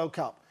non-goal at the World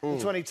Cup in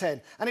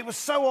 2010, and it was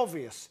so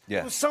obvious.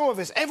 Yeah. It was so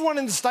obvious. Everyone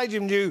in the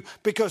stadium knew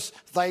because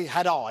they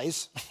had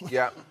eyes.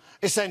 Yeah.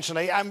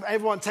 Essentially, and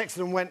everyone texted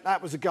and went,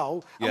 that was a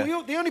goal. Yeah.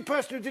 And the only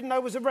person who didn't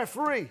know was a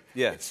referee.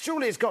 Yeah.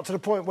 Surely it's got to the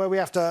point where we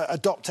have to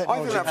adopt I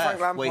technology. think that Frank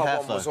Lampard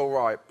one was though. all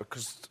right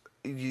because,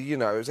 you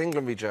know, it was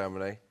England v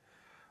Germany,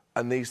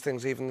 and these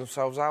things even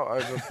themselves out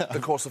over the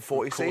course of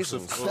 40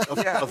 seasons.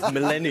 Of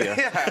millennia.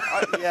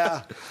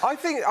 I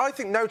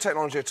think no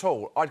technology at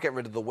all. I'd get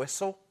rid of the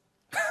whistle.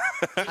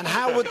 And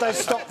how would they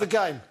stop the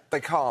game?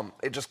 They can't.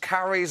 It just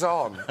carries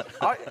on.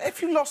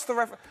 If you lost the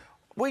referee...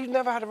 We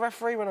never had a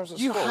referee when I was at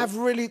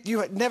school. You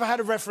had never had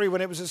a referee when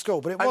it was at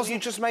school, but it wasn't... You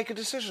just make a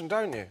decision,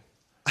 don't you?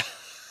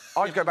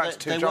 I'd go back to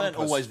two jumpers. They weren't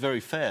always very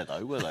fair,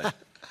 though, were they?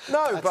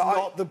 No, That's but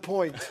not the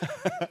point.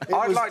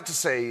 I'd like to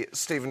see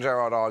Steven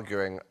Gerrard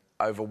arguing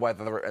over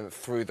whether it went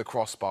through the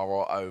crossbar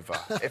or over,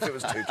 if it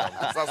was two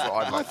jumpers. That's what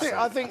I'd like to see.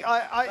 I think,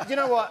 you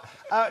know what?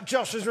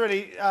 Josh has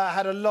really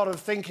had a lot of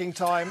thinking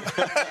time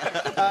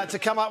to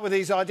come up with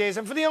these ideas.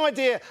 And for the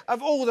idea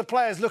of all the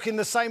players looking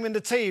the same in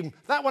the team,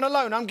 that one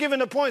alone, I'm giving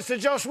the points to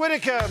Josh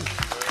Widdicombe.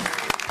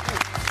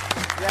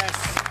 Yes.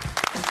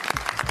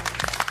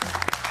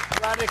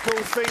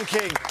 Radical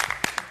thinking.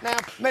 Now,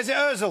 Mesut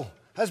Ozil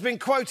has been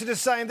quoted as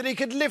saying that he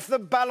could lift the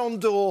Ballon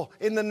d'Or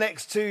in the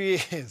next 2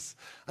 years.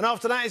 And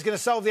after that, he's going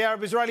to solve the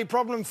Arab-Israeli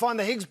problem and find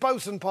the Higgs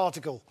boson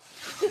particle.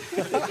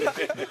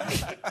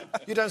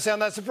 You don't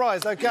sound that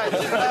surprised, OK.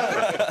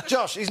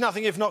 Josh, he's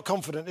nothing if not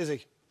confident, is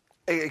he?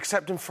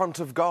 Except in front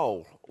of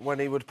goal, when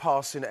he would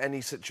pass in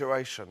any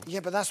situation. Yeah,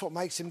 but that's what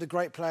makes him the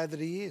great player that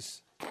he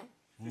is.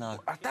 No.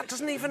 That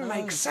doesn't even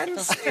make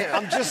sense.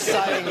 I'm just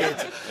saying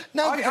it.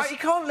 No, he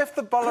can't lift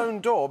the Ballon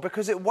d'Or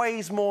because it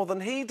weighs more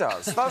than he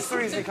does. That's the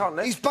reason he can't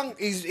lift.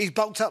 He's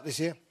bulked up this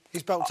year.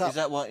 He's bulked up. Is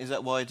that why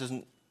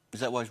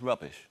he's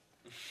rubbish?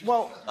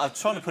 Well, I'm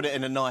trying to put it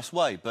in a nice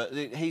way, but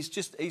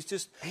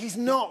he's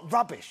not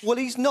rubbish. Well,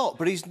 he's not,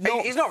 but he's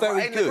not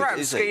very in good. the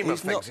grand is he? scheme of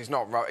things, he's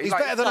not rubbish. He's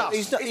better than us.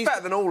 He's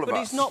better than all of us. But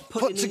he's not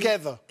put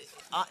together.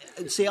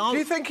 Do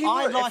you think he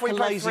would? Like if we a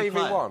played lazy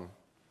 3v1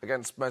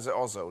 against Mesut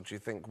Ozil, do you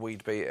think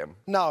we'd beat him?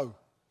 No.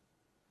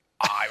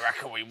 I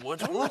reckon we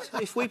would. What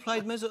if we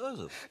played Mesut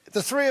Ozil?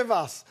 The three of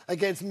us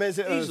against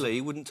Mesut Ozil. Easily,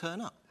 he wouldn't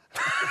turn up.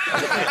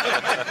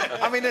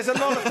 I mean, there's a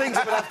lot of things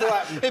that would have to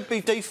happen. It'd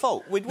be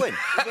default. We'd win.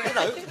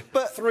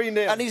 But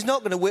 3-0. And he's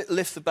not going to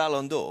lift the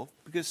Ballon d'Or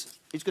because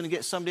he's going to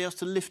get somebody else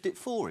to lift it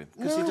for him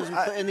because he doesn't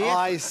put in the effort.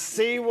 I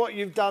see what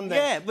you've done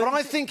there. Yeah, but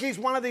I think he's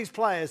one of these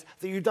players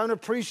that you don't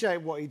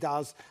appreciate what he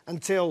does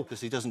until...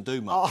 Because he doesn't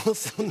do much.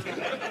 Arsenal...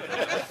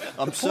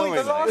 I'm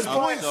sorry, The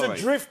points are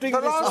drifting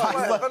this way.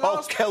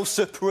 Oh, quelle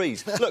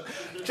surprise. Look,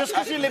 just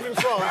because you live in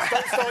France,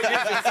 don't start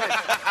using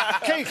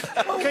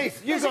French.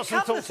 Keith, you've got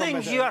some thoughts on There's a couple of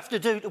things you have to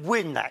do to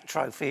win that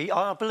trophy,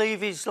 I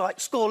believe, is, like,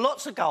 score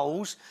lots of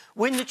goals,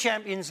 win the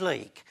Champions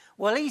League.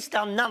 Well, he's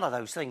done none of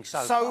those things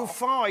so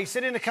far. He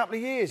said in a couple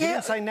of years. Yeah, He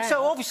didn't say now.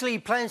 so obviously he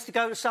plans to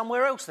go to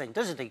somewhere else then,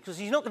 doesn't he? Because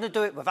he's not going to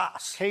do it with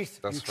us. Keith,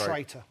 That's you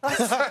right. traitor.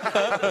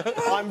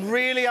 I'm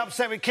really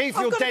upset with Keith.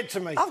 You're dead to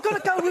me. I've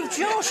got to go with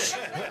Josh.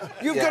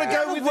 You've got to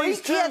go with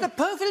these two. He had a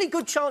perfectly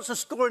good chance of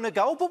scoring a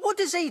goal, but what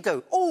does he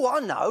do? Oh, I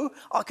know.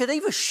 I could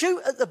either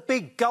shoot at the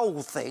big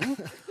goal thing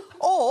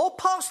or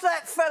pass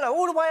that fellow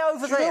all the way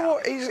over there. You know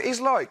what he's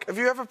like? Have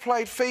you ever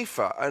played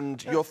FIFA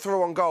and you're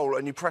through on goal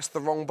and you press the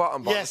wrong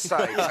button by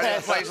mistake and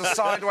it plays a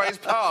sideways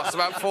pass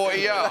about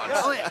 40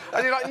 yards?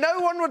 And you're like,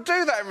 no one would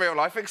do that in real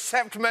life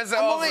except Mesut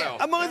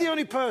Ozil. Am I the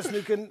only person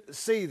who can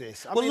see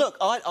this? well, look,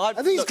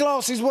 are these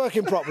glasses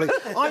working properly?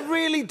 I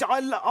really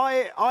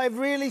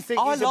think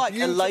I he's like a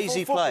beautiful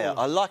lazy player. footballer.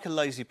 I like a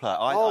lazy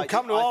player.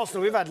 Come to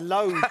Arsenal. We've had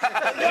loads.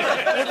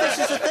 Well, this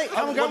is the thing.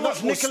 Come and go and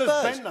watch Nicholas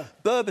Bentner.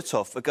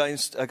 Berbatov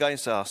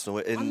against Arsenal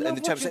in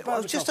the Champions League.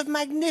 Was just a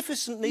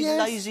magnificently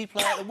lazy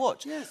player to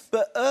watch. Yes.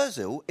 But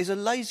Ozil is a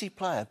lazy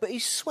player, but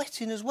he's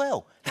sweating as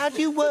well. How do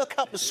you work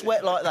up a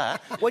sweat like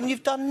that when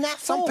you've done nothing?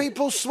 Some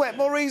people sweat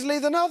more easily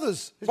than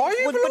others. Why are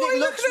you But it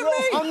looks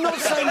wrong. I'm not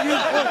saying you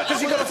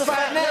because you've got a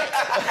fat neck.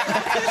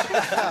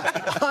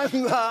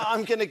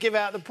 I'm going to give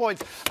out the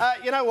points.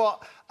 You know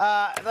what?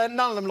 None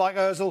of them like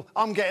Ozil.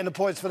 I'm getting the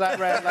points for that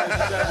round, ladies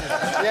and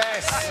gentlemen.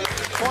 Yes,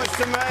 points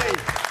to me.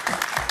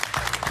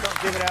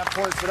 Not giving out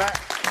points for that.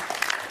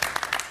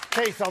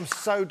 Keith, I'm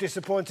so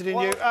disappointed in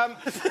you.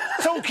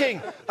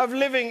 Talking of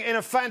living in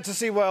a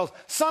fantasy world,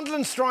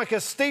 Sunderland striker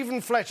Stephen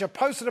Fletcher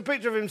posted a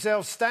picture of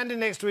himself standing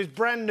next to his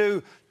brand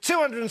new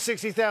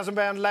 £260,000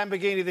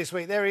 Lamborghini this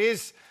week. There he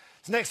is.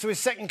 It's next to his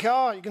second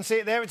car. You can see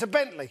it there. It's a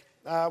Bentley,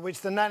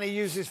 which the nanny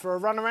uses for a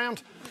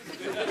runaround.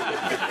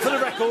 For the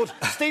record,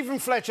 Stephen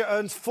Fletcher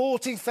earns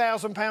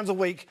 £40,000 a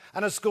week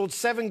and has scored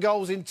 7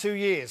 goals in 2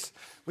 years,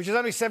 which is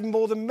only 7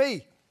 more than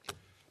me.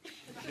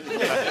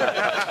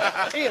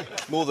 Ian.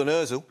 More than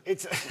Ozil.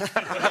 It's...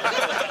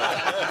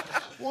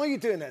 Why are you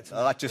doing that to me?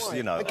 I just, Why?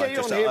 you know,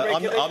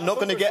 I'm not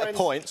going to get a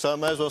point, so I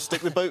may as well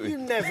stick with Booty. You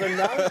never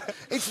know.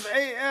 It's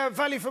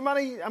value for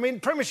money. I mean,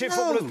 Premiership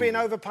footballers being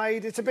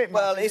overpaid, it's a bit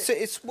well, much.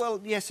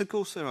 Yes, of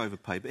course they're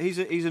overpaid, but he's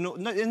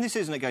and this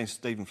isn't against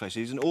Stephen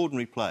Fletcher. He's an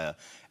ordinary player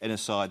in a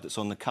side that's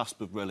on the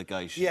cusp of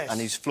relegation, yes. and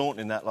he's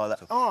flaunting that like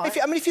that. All right.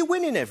 If you're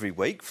winning every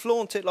week,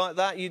 flaunt it like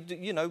that.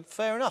 You know,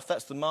 fair enough.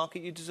 That's the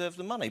market. You deserve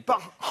the money.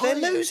 But they're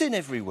losing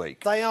every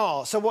week. They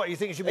are. So what, you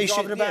think he should be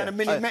driving about in a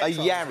mini Metro? A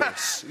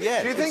Yaris.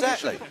 Yeah, Do you think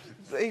exactly.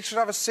 he should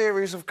have a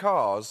series of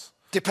cars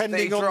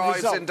depending that he drives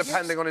results. in,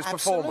 depending on his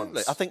Absolutely.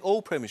 performance? I think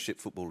all Premiership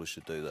footballers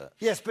should do that.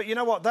 Yes, but you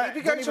know what? He'd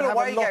be going to an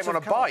away game on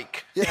a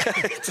bike. Yeah.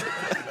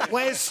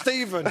 Where's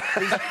Stephen?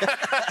 He's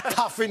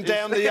puffing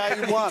down the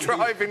A1.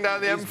 Driving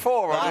down the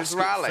M4 on his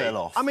rally. Fell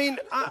off. I mean,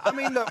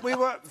 look, we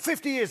were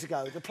 50 years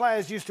ago. The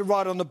players used to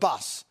ride on the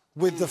bus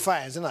with the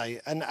fans, didn't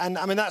they? And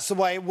I mean, that's the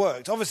way it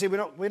worked. Obviously,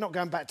 we're not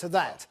going back to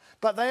that.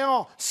 But they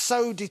are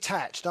so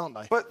detached, aren't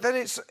they? But then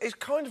it's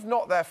kind of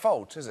not their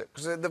fault, is it?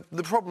 Because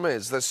the problem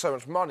is there's so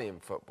much money in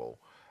football,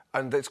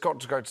 and it's got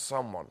to go to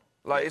someone.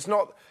 Like it's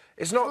not.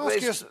 I'll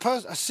ask you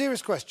a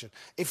serious question.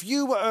 If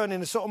you were earning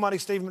the sort of money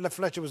Stephen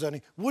Fletcher was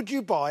earning, would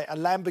you buy a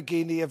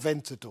Lamborghini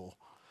Aventador?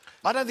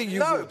 I don't think you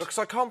would. No, because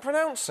I can't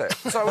pronounce it,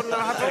 so I wouldn't know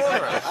how to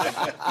order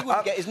it. He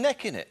wouldn't get his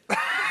neck in it.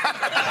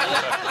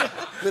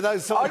 With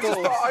those sort of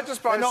doors. I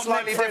just buy a not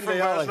slightly neck-friendly,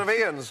 different are version of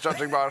Ian's,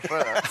 judging by a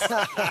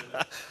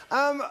shirt.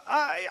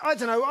 I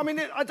don't know. I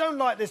mean, I don't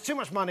like there's too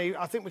much money.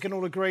 I think we can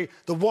all agree.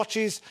 The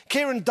watches.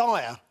 Kieran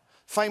Dyer,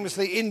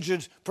 famously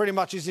injured pretty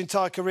much his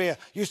entire career,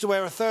 used to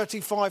wear a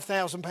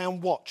 £35,000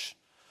 watch,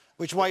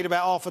 which weighed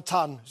about half a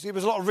tonne. It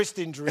was a lot of wrist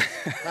injury.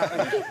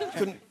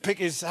 Couldn't pick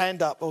his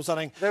hand up or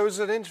something. There was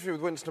an interview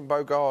with Winston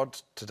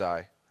Bogard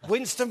today.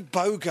 Winston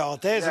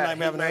Bogard, there's a name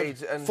we haven't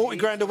heard. 40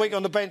 grand a week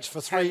on the bench for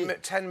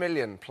 10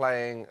 million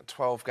playing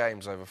 12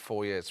 games over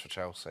 4 years for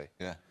Chelsea.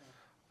 Yeah.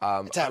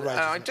 It's outrageous. And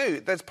I do.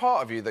 There's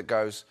part of you that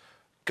goes,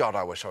 God,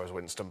 I wish I was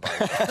Winston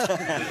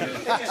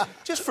Bogard.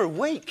 Just for a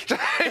week.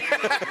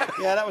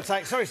 Yeah, that would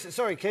take...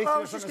 Sorry, Keith. I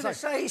was just going to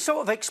say, it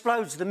sort of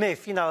explodes the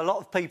myth. You know, a lot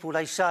of people,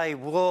 they say,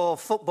 whoa,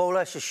 football,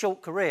 that's a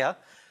short career.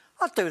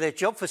 I'd do their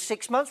job for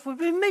 6 months. We'd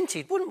be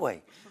minted, wouldn't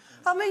we?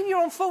 I mean,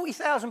 you're on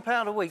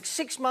 £40,000 a week.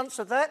 6 months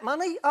of that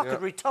money, I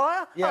could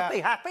retire. Yeah. I'd be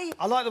happy.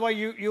 I like the way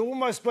you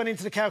almost went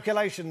into the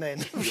calculation then.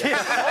 Too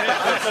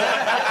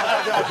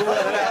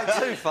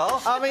far.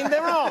 I mean,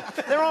 there are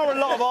a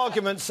lot of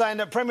arguments saying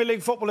that Premier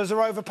League footballers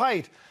are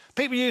overpaid.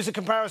 People use a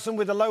comparison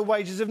with the low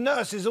wages of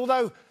nurses,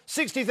 although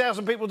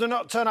 60,000 people do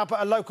not turn up at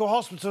a local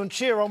hospital and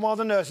cheer on while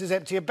the nurses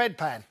empty a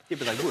bedpan. Yeah,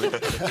 but they would.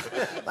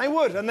 They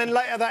would. And then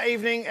later that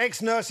evening,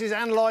 ex-nurses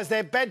analysed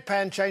their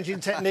bedpan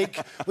changing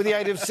technique with the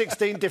aid of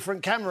 16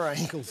 different camera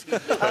angles.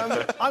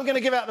 I'm going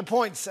to give out the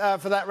points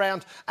for that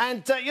round.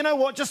 And you know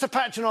what? Just to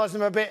patronise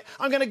them a bit,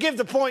 I'm going to give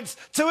the points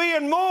to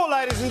Ian Moore,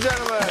 ladies and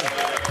gentlemen.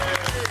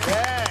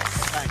 Yes.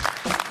 Thanks.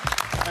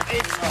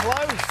 It's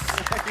close.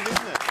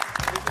 Isn't it?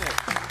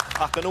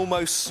 I can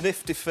almost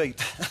sniff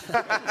defeat.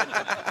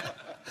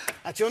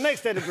 That's your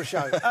next Edinburgh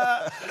show.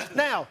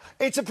 Now,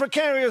 it's a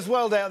precarious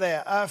world out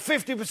there.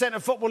 50%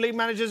 of Football League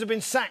managers have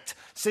been sacked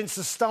since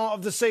the start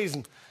of the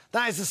season.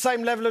 That is the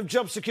same level of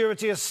job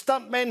security as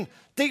stuntmen,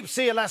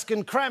 deep-sea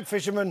Alaskan crab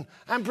fishermen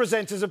and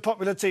presenters of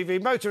popular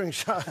TV motoring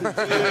shows.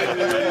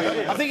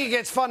 I think it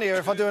gets funnier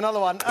if I do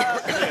another one.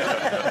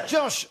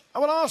 Josh, I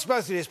want to ask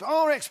both of you this, but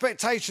are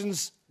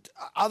expectations...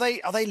 Are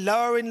they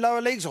lower in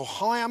lower leagues or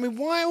higher? I mean,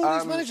 why are all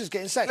these managers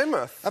getting sacked?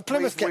 Plymouth.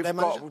 Plymouth kept their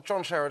manager. Got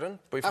John Sheridan.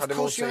 We've had of him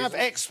all course, you season. have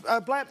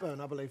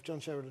ex-Blackburn, I believe, John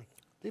Sheridan.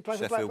 Did he play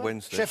for Sheffield Blackburn?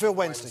 Wednesday. Sheffield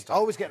Wednesday. I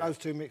always get those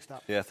two mixed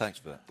up. Yeah, thanks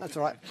for that. That's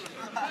all right.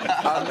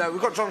 No,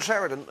 we've got John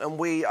Sheridan, and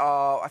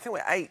I think we're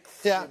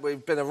 8th. Yeah.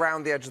 We've been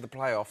around the edge of the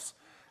playoffs,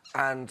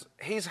 and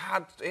he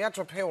had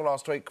to appeal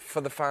last week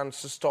for the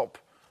fans to stop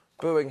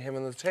booing him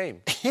and the team.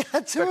 He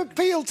had to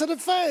appeal to the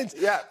fans?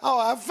 Yeah.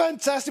 Oh, how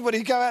fantastic would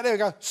he go out there and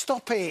go,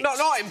 stop it?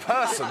 Not in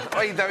person.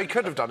 Though he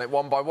could have done it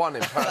one by one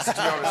in person, to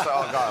be honest.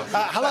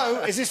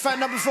 Hello, is this fan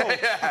number 4?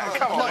 Yeah,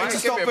 come on,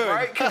 mate, give me a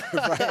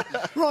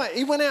break. Right,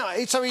 he went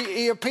out, so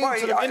he appealed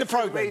to them in the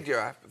programme.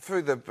 Media,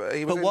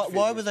 But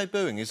why were they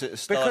booing? Is it a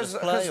style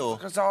of play or...?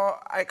 Because our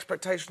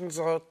expectations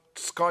are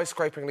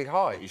skyscrapingly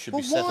high. You should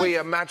be seventh. We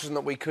imagine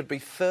that we could be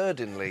 3rd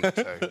in League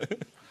 2.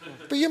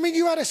 But you mean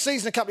you had a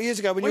season a couple of years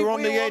ago when you were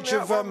on the edge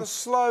of... We're on a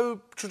slow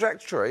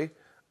trajectory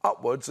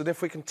upwards, and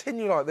if we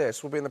continue like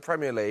this, we'll be in the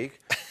Premier League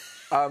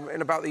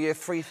in about the year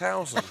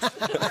 3000.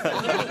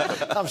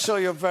 I'm sure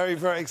you're very,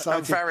 very excited.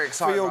 I'm very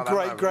excited for your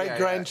about that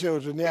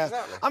great-great-grandchildren. Yeah.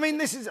 Exactly. I mean,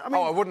 this is. I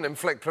mean, I wouldn't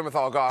inflict Plymouth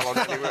Argyle on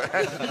anyone.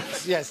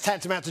 yeah, it's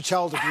tantamount to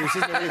child abuse,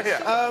 isn't it?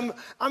 Yeah.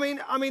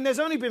 I mean, there's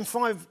only been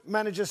 5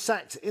 managers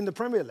sacked in the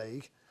Premier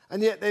League.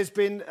 And yet there's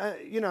been,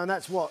 and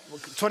that's what,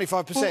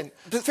 25%?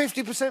 Well,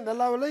 50% the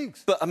lower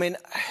leagues. But, I mean,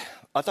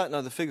 I don't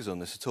know the figures on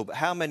this at all, but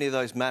how many of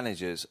those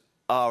managers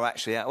are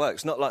actually out of work?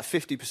 It's not like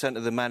 50%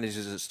 of the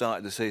managers that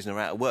started the season are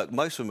out of work.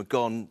 Most of them have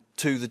gone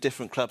to the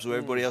different clubs where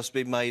everybody else has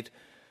been made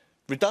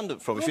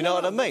redundant from, if you know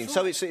what I mean.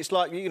 So it's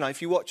like,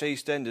 if you watch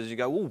EastEnders, you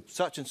go, oh,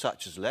 such and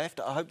such has left,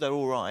 I hope they're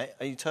all right,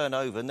 and you turn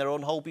over and they're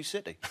on Holby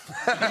City.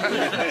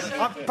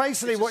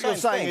 Basically, what you're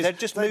saying is... They're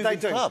just moving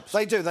clubs.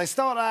 They do. They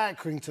start at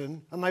Accrington,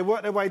 and they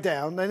work their way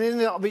down, then they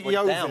end up at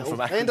Yeovil.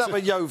 They end up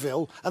at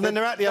Yeovil, and then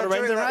they're at the other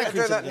end, they're at Accrington.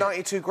 They're doing that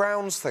 92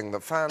 grounds thing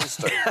that fans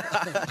do.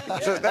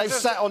 So they've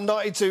sat on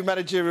 92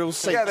 managerial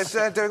seats. Yeah,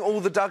 they're doing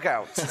all the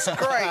dugouts. It's a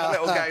great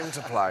little game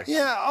to play.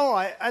 Yeah, all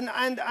right.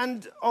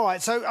 And all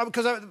right, so...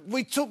 Because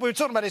we were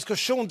talking about this because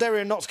Sean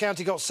Derry in Notts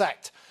County got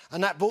sacked,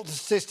 and that brought the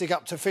statistic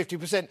up to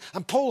 50%.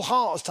 And Paul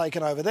Hart has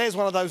taken over. There's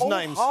one of those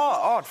names. Paul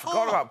Hart. Oh, I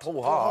forgot about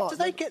Paul Hart. Do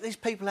they get these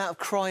people out of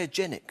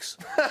cryogenics?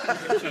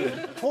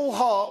 Paul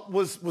Hart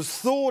was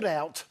thawed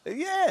out.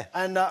 Yeah.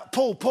 And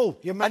Paul,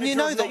 your manager. And you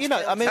know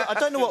that, I mean, I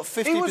don't know what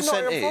 50% he was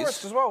Nottingham is.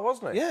 Forest as well,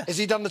 wasn't he? Yeah. Has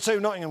he done the 2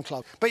 Nottingham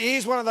clubs? But he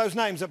is one of those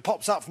names that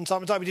pops up from time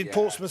to time. He did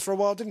Portsmouth for a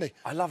while, didn't he?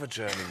 I love a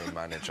journeyman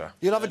manager.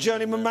 You love a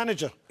journeyman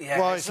manager? Yeah.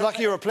 Well, it's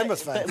lucky you're a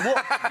Plymouth fan.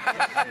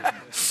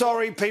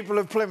 Sorry, people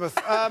of Plymouth.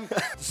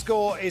 The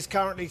score is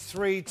currently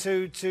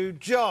 3-2 to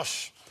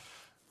Josh.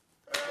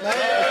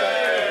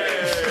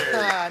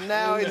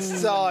 Now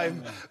it's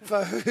time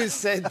for Who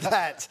Said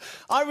That.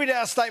 I read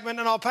out a statement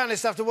and our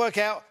panellists have to work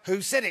out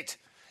who said it.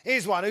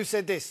 Here's one. Who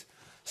said this?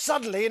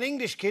 Suddenly, an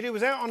English kid who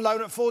was out on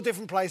loan at 4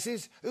 different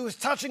places, who was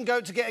touch and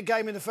go to get a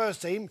game in the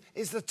first team,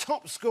 is the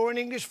top scorer in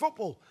English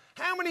football.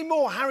 How many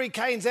more Harry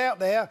Kanes out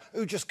there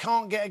who just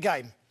can't get a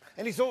game?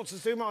 Any thoughts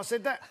as to who might have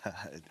said that?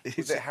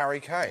 Is it Harry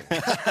Kane?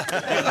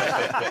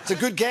 It's a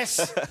good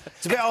guess.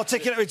 It's a bit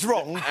articulate. It's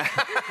wrong.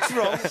 It's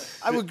wrong.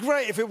 It would be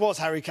great if it was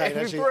Harry Kane,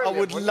 actually. I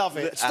would love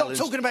it. Stop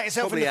talking about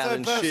yourself in the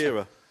third person.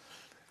 Shearer.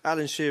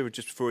 Alan Shearer,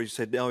 just before he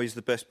said, he's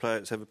the best player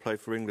that's ever played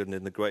for England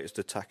in the greatest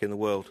attack in the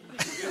world.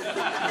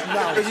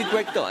 No. Is it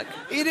Greg Dyke?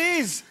 It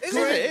is.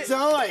 Greg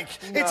Dyke.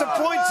 No. It's a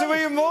point to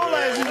Ian Moore,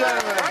 ladies and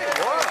gentlemen.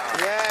 Wow.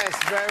 Yes,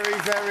 very,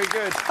 very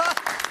good.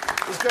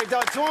 It's Greg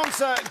Dyke. To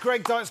answer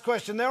Greg Dyke's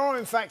question, there are,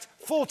 in fact,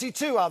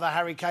 42 other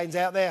Harry Kanes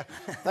out there.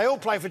 They all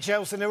play for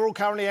Chelsea and they're all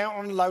currently out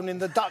on loan in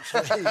the Dutch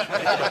league.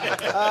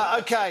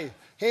 OK,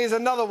 here's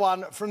another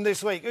one from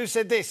this week. Who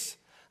said this?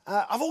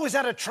 I've always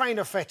had a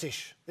trainer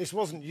fetish. This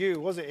wasn't you,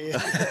 was it, Ian? No.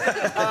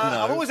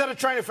 I've always had a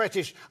trainer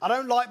fetish. I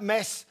don't like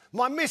mess.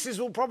 My missus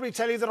will probably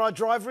tell you that I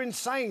drive her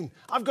insane.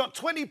 I've got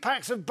 20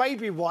 packs of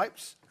baby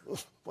wipes.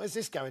 Where's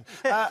this going?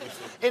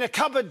 In a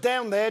cupboard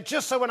down there,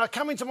 just so when I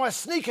come into my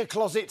sneaker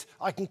closet,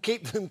 I can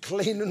keep them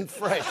clean and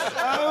fresh.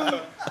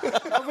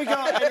 Have we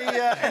got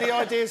any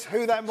ideas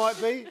who that might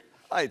be?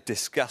 It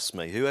disgusts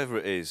me, whoever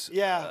it is.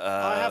 Yeah,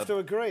 I have to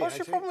agree. What's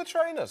your problem with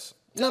trainers?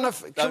 No,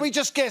 can we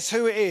just guess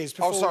who it is?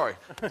 Before... Oh, sorry.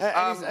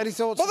 Any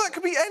thoughts? Well, that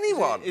could be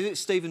anyone. Is it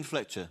Stephen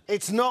Fletcher?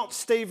 It's not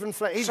Stephen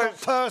Fletcher. He's got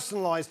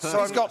personalised.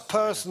 He's got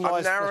personalised.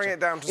 I'm narrowing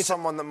it down to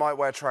someone that might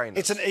wear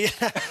trainers.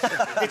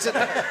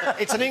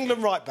 It's an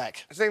England right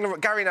back. It's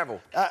England. Gary Neville.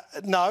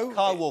 No.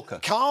 Carl Walker.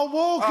 Carl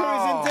Walker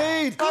is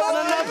indeed.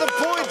 And another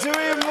point to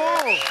Ian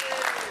Moore.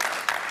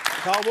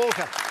 Carl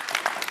Walker.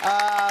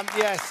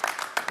 Yes.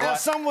 Now, Right.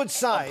 some would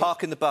say... I'm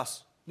parking the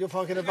bus. You're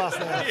parking a bus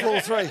now, floor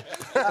 3.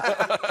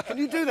 Can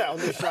you do that on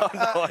this show?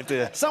 No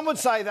idea. Some would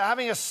say that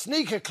having a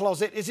sneaker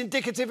closet is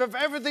indicative of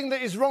everything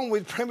that is wrong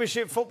with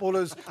Premiership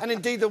footballers and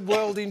indeed the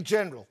world in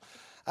general.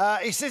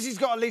 He says he's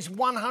got at least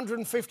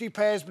 150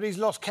 pairs, but he's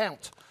lost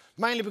count,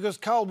 mainly because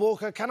Carl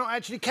Walker cannot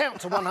actually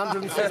count to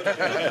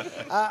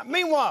 150.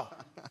 Meanwhile,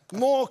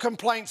 more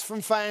complaints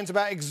from fans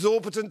about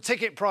exorbitant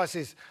ticket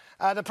prices.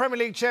 The Premier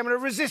League chairman are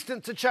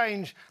resistant to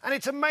change, and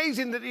it's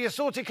amazing that the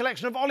assorted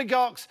collection of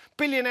oligarchs,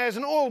 billionaires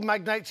and oil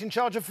magnates in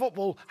charge of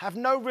football have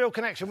no real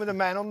connection with the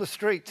man on the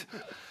street.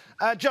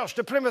 Josh,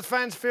 do Plymouth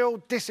fans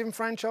feel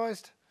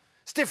disenfranchised?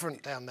 It's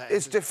different down there.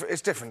 It's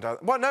different down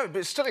there. Well, no, but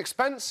it's still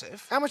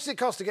expensive. How much does it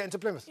cost to get into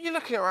Plymouth? You're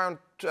looking at around...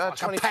 Like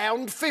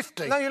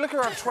 £1.50? No, you're looking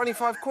around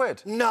 25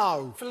 quid.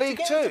 No. For League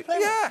Two.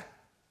 Yeah.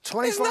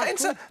 25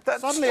 quid?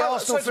 Suddenly Arsenal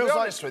feels like... To be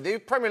honest with you,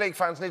 Premier League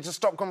fans need to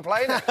stop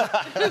complaining.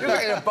 You're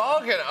getting a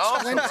bargain at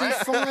Arsenal.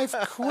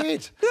 25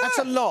 quid? Yeah. That's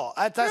a lot.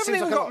 You haven't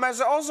even got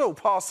Mesut Ozil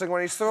passing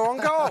when he's through on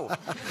goal.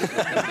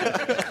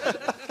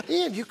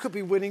 Ian, you could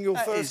be winning your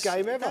first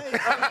game ever.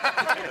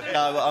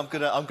 No, I'm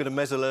gonna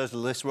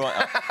Mesut this right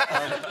up.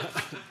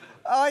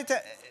 I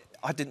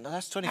didn't know.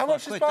 That's 25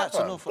 much is quid. Blackburn?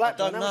 That's an awful... I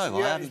don't know.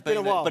 Yeah, I haven't it's been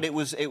a while. But it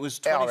was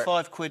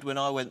 25 quid when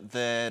I went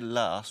there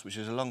last, which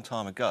was a long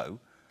time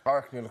ago. I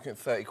reckon you're looking at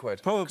 30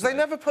 quid. Probably. Because they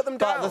never put them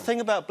down. But the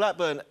thing about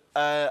Blackburn,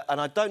 and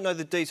I don't know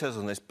the details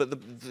on this, but the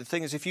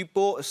thing is, if you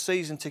bought a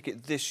season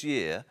ticket this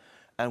year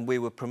and we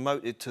were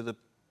promoted to the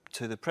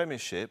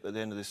Premiership at the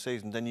end of the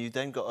season, then you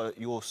then got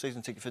your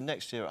season ticket for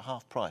next year at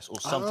half price or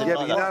something like that.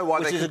 Yeah, but you know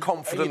why they can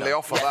confidently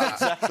offer that.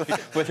 Exactly.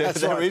 But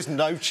there is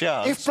no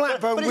chance. If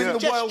Blackburn win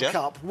the World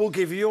Cup, we'll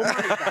give you your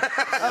money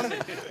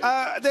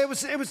back.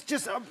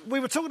 We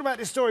were talking about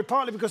this story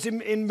partly because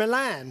in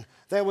Milan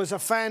there was a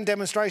fan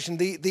demonstration.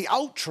 The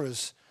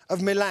ultras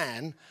of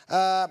Milan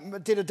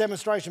did a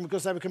demonstration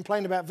because they were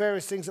complaining about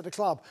various things at the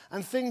club,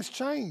 and things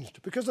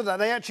changed because of that.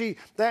 They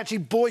actually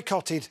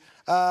boycotted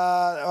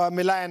a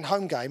Milan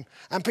home game,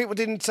 and people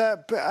didn't.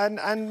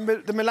 And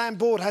the Milan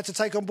board had to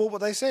take on board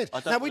what they said. I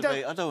don't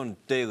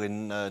want to deal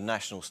in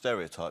national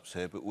stereotypes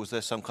here, but was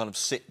there some kind of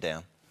sit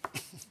down?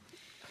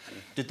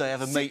 Did they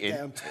have a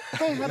meeting?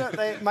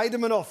 They made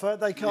them an offer.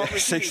 They can't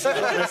refuse.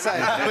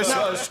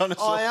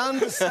 I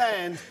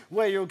understand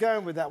where you're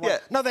going with that one. Yeah.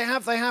 No, they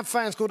have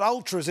fans called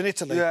ultras in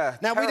Italy. Yeah,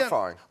 now,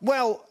 terrifying.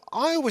 Well,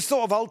 I always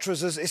thought of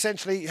ultras as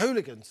essentially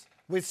hooligans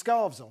with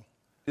scarves on.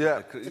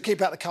 Yeah. To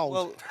keep out the cold.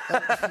 Well,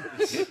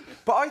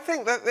 but I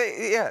think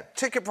that,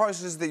 ticket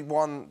prices is the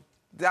one...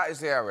 That is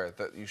the area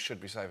that you should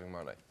be saving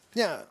money.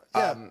 Yeah.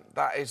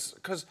 That is...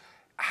 Because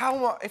how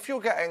much... If you're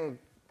getting...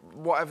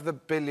 whatever the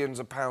billions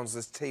of pounds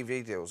this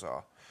TV deals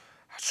are,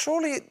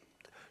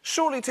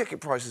 surely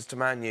ticket prices to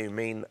Man U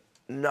mean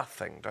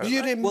nothing, don't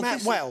they?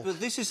 But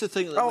this is the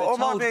thing that we're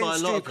told by a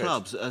lot of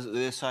clubs.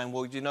 They're saying,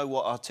 well, you know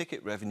what, our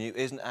ticket revenue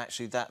isn't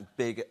actually that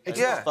big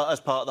as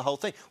part of the whole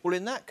thing. Well,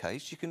 in that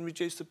case, you can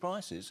reduce the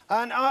prices.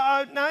 And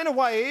now, in a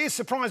way, it is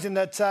surprising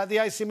that the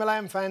AC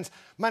Milan fans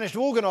managed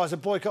to organise a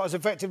boycott as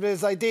effectively as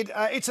they did.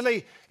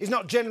 Italy is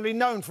not generally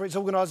known for its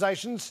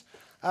organisations.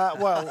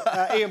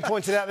 Ian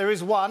pointed out there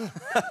is one.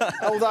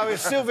 Although if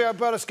Silvio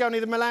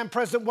Berlusconi, the Milan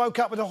president, woke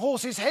up with a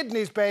horse's head in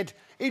his bed,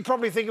 he'd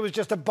probably think it was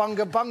just a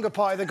bunga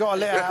party that got a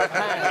little out of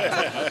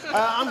hand.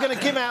 I'm going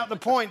to give out the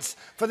points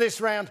for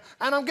this round,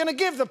 and I'm going to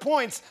give the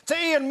points to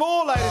Ian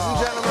Moore, ladies and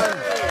gentlemen.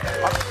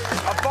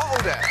 I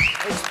bottled it.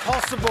 It's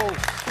possible.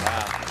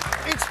 Wow.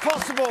 It's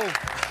possible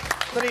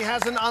that he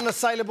has an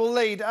unassailable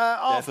lead.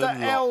 After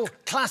El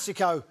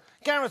Clasico,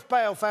 Gareth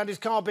Bale found his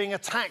car being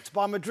attacked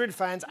by Madrid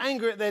fans,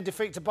 angry at their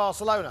defeat to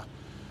Barcelona.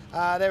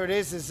 There it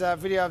is. There's a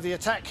video of the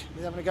attack.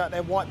 He's having a go at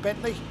their white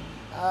Bentley.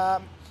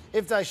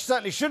 If they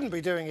certainly shouldn't be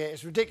doing it,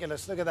 it's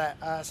ridiculous. Look at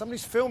that.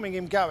 Somebody's filming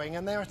him going,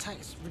 and their attack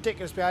is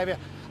ridiculous behaviour.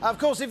 Of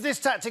course, if this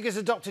tactic is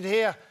adopted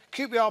here,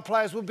 QPR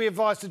players will be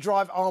advised to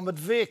drive armoured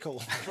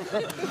vehicle.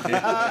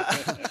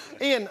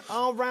 Ian,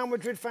 are Real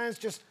Madrid fans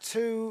just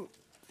too...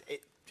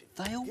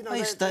 They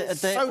always... they're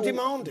so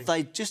demanding.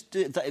 They just...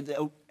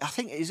 I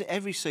think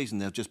every season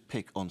they'll just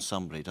pick on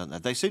somebody, don't they?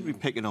 They seem to be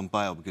picking on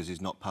Bale because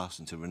he's not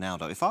passing to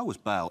Ronaldo. If I was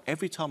Bale,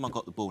 every time I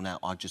got the ball now,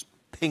 I'd just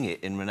ping it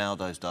in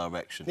Ronaldo's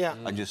direction. Yeah.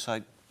 And just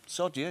say,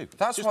 sod you.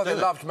 That's just why they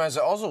loved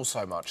Mesut Ozil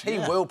so much. He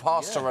will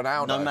pass to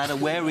Ronaldo. No matter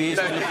where he is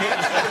on the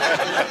pitch.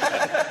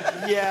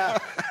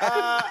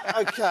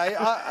 OK.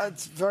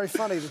 It's very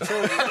funny, the two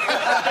of you.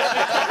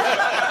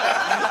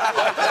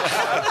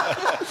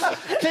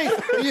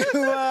 Keith,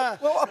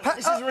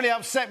 this has really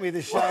upset me,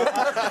 this show.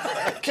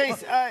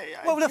 Keith...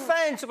 the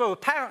fans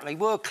apparently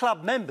were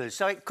club members,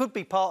 so it could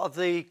be part of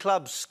the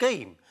club's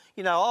scheme.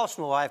 You know,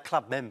 Arsenal have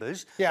club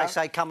members. Yeah. They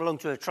say come along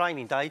to a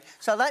training day.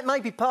 So that may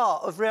be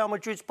part of Real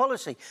Madrid's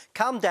policy.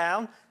 Come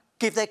down,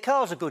 give their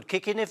cars a good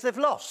kicking if they've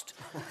lost.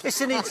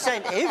 It's an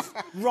incentive.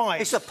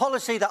 Right. It's a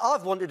policy that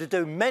I've wanted to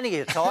do many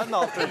a time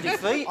after a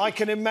defeat. I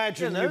can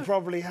imagine you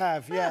probably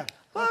have, yeah.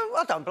 Well,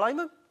 I don't blame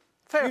them.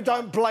 You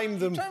don't blame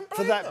them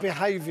for that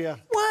behaviour.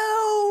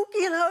 Well,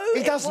 you know,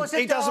 he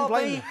doesn't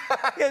blame them.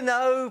 You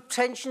know,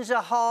 tensions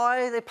are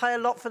high. They pay a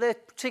lot for their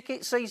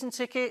season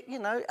ticket. You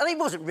know, and it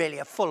wasn't really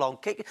a full-on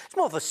kick. It's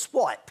more of a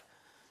swipe.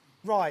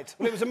 Right.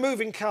 Well, it was a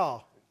moving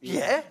car.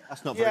 Yeah.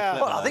 That's not very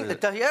clever. Well, I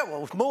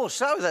think more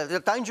so. The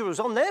danger was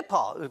on their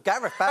part.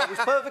 Gareth Bale was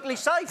perfectly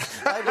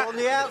safe. They were on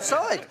the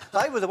outside.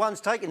 They were the ones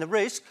taking the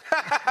risk.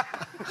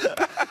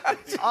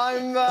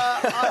 I'm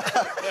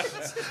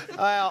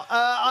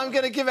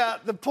going to give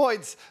out the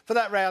points for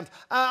that round.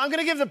 I'm going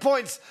to give the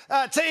points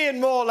to Ian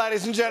Moore,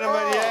 ladies and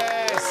gentlemen. Oh.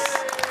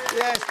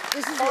 Yes.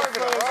 This is your first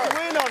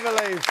win, I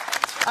believe.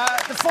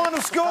 The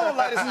final score,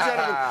 ladies and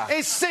gentlemen,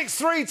 is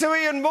 6-3 to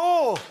Ian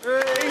Moore.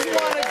 He's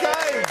won a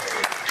game.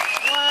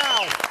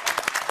 Wow.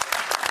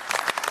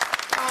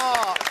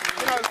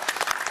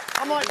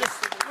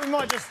 We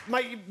might just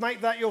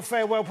make that your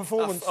farewell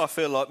performance. I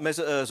feel like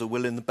Mesut Ozil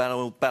will win the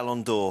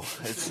Ballon d'Or.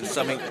 It's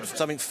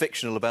something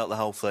fictional about the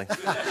whole thing.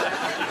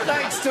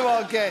 Thanks to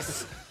our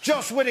guests,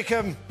 Josh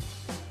Widdicombe,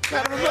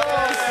 Madam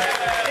Applause,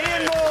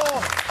 Ian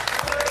Moore,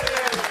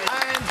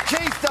 and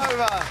Keith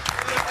Dover.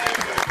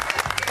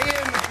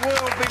 Ian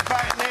will be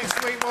back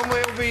next week when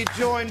we'll be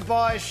joined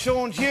by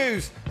Sean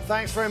Hughes.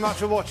 Thanks very much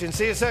for watching.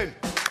 See you soon.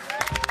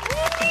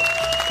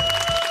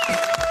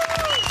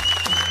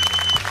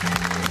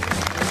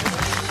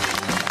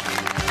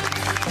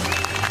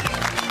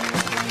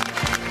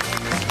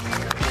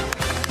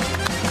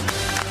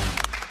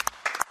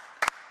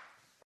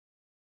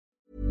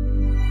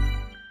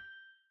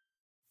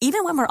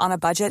 Even when we're on a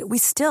budget, we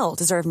still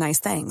deserve nice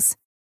things.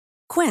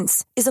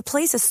 Quince is a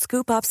place to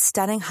scoop up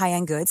stunning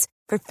high-end goods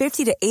for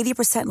 50 to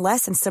 80%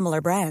 less than similar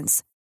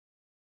brands.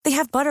 They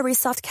have buttery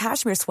soft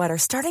cashmere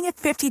sweaters starting at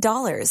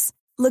 $50,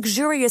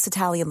 luxurious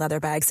Italian leather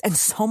bags, and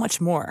so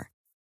much more.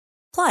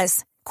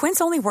 Plus,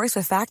 Quince only works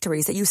with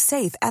factories that use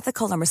safe,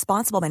 ethical, and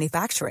responsible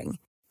manufacturing.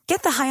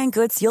 Get the high-end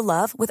goods you'll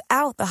love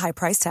without the high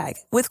price tag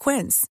with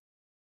Quince.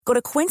 Go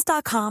to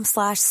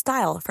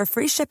quince.com/style for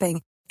free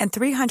shipping and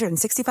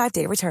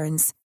 365-day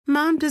returns.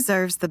 Mom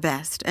deserves the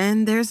best,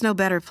 and there's no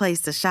better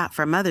place to shop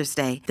for Mother's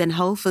Day than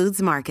Whole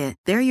Foods Market.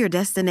 They're your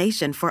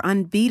destination for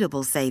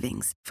unbeatable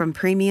savings, from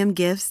premium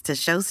gifts to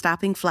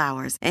show-stopping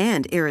flowers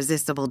and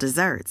irresistible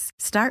desserts.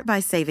 Start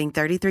by saving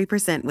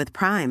 33% with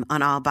Prime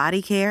on all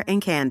body care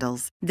and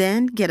candles.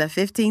 Then get a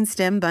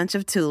 15-stem bunch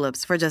of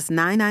tulips for just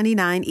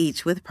 $9.99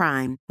 each with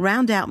Prime.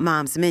 Round out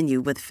Mom's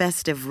menu with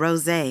festive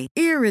rosé,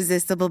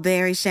 irresistible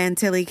berry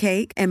chantilly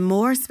cake, and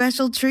more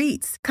special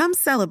treats. Come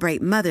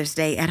celebrate Mother's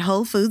Day at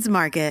Whole Foods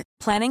Market.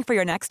 Planning for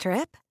your next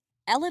trip?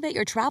 Elevate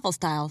your travel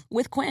style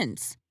with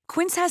Quince.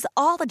 Quince has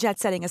all the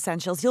jet-setting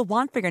essentials you'll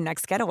want for your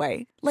next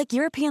getaway, like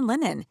European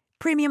linen,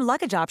 premium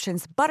luggage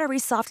options, buttery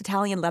soft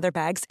Italian leather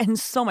bags, and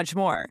so much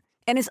more.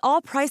 And is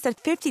all priced at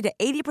 50 to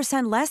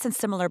 80% less than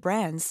similar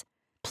brands.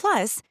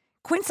 Plus,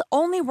 Quince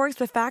only works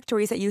with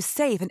factories that use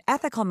safe and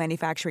ethical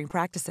manufacturing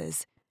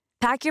practices.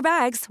 Pack your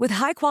bags with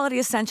high-quality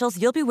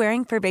essentials you'll be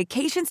wearing for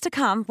vacations to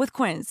come with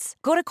Quince.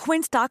 Go to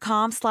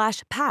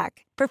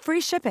quince.com/pack for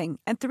free shipping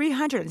and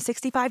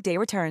 365-day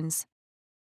returns.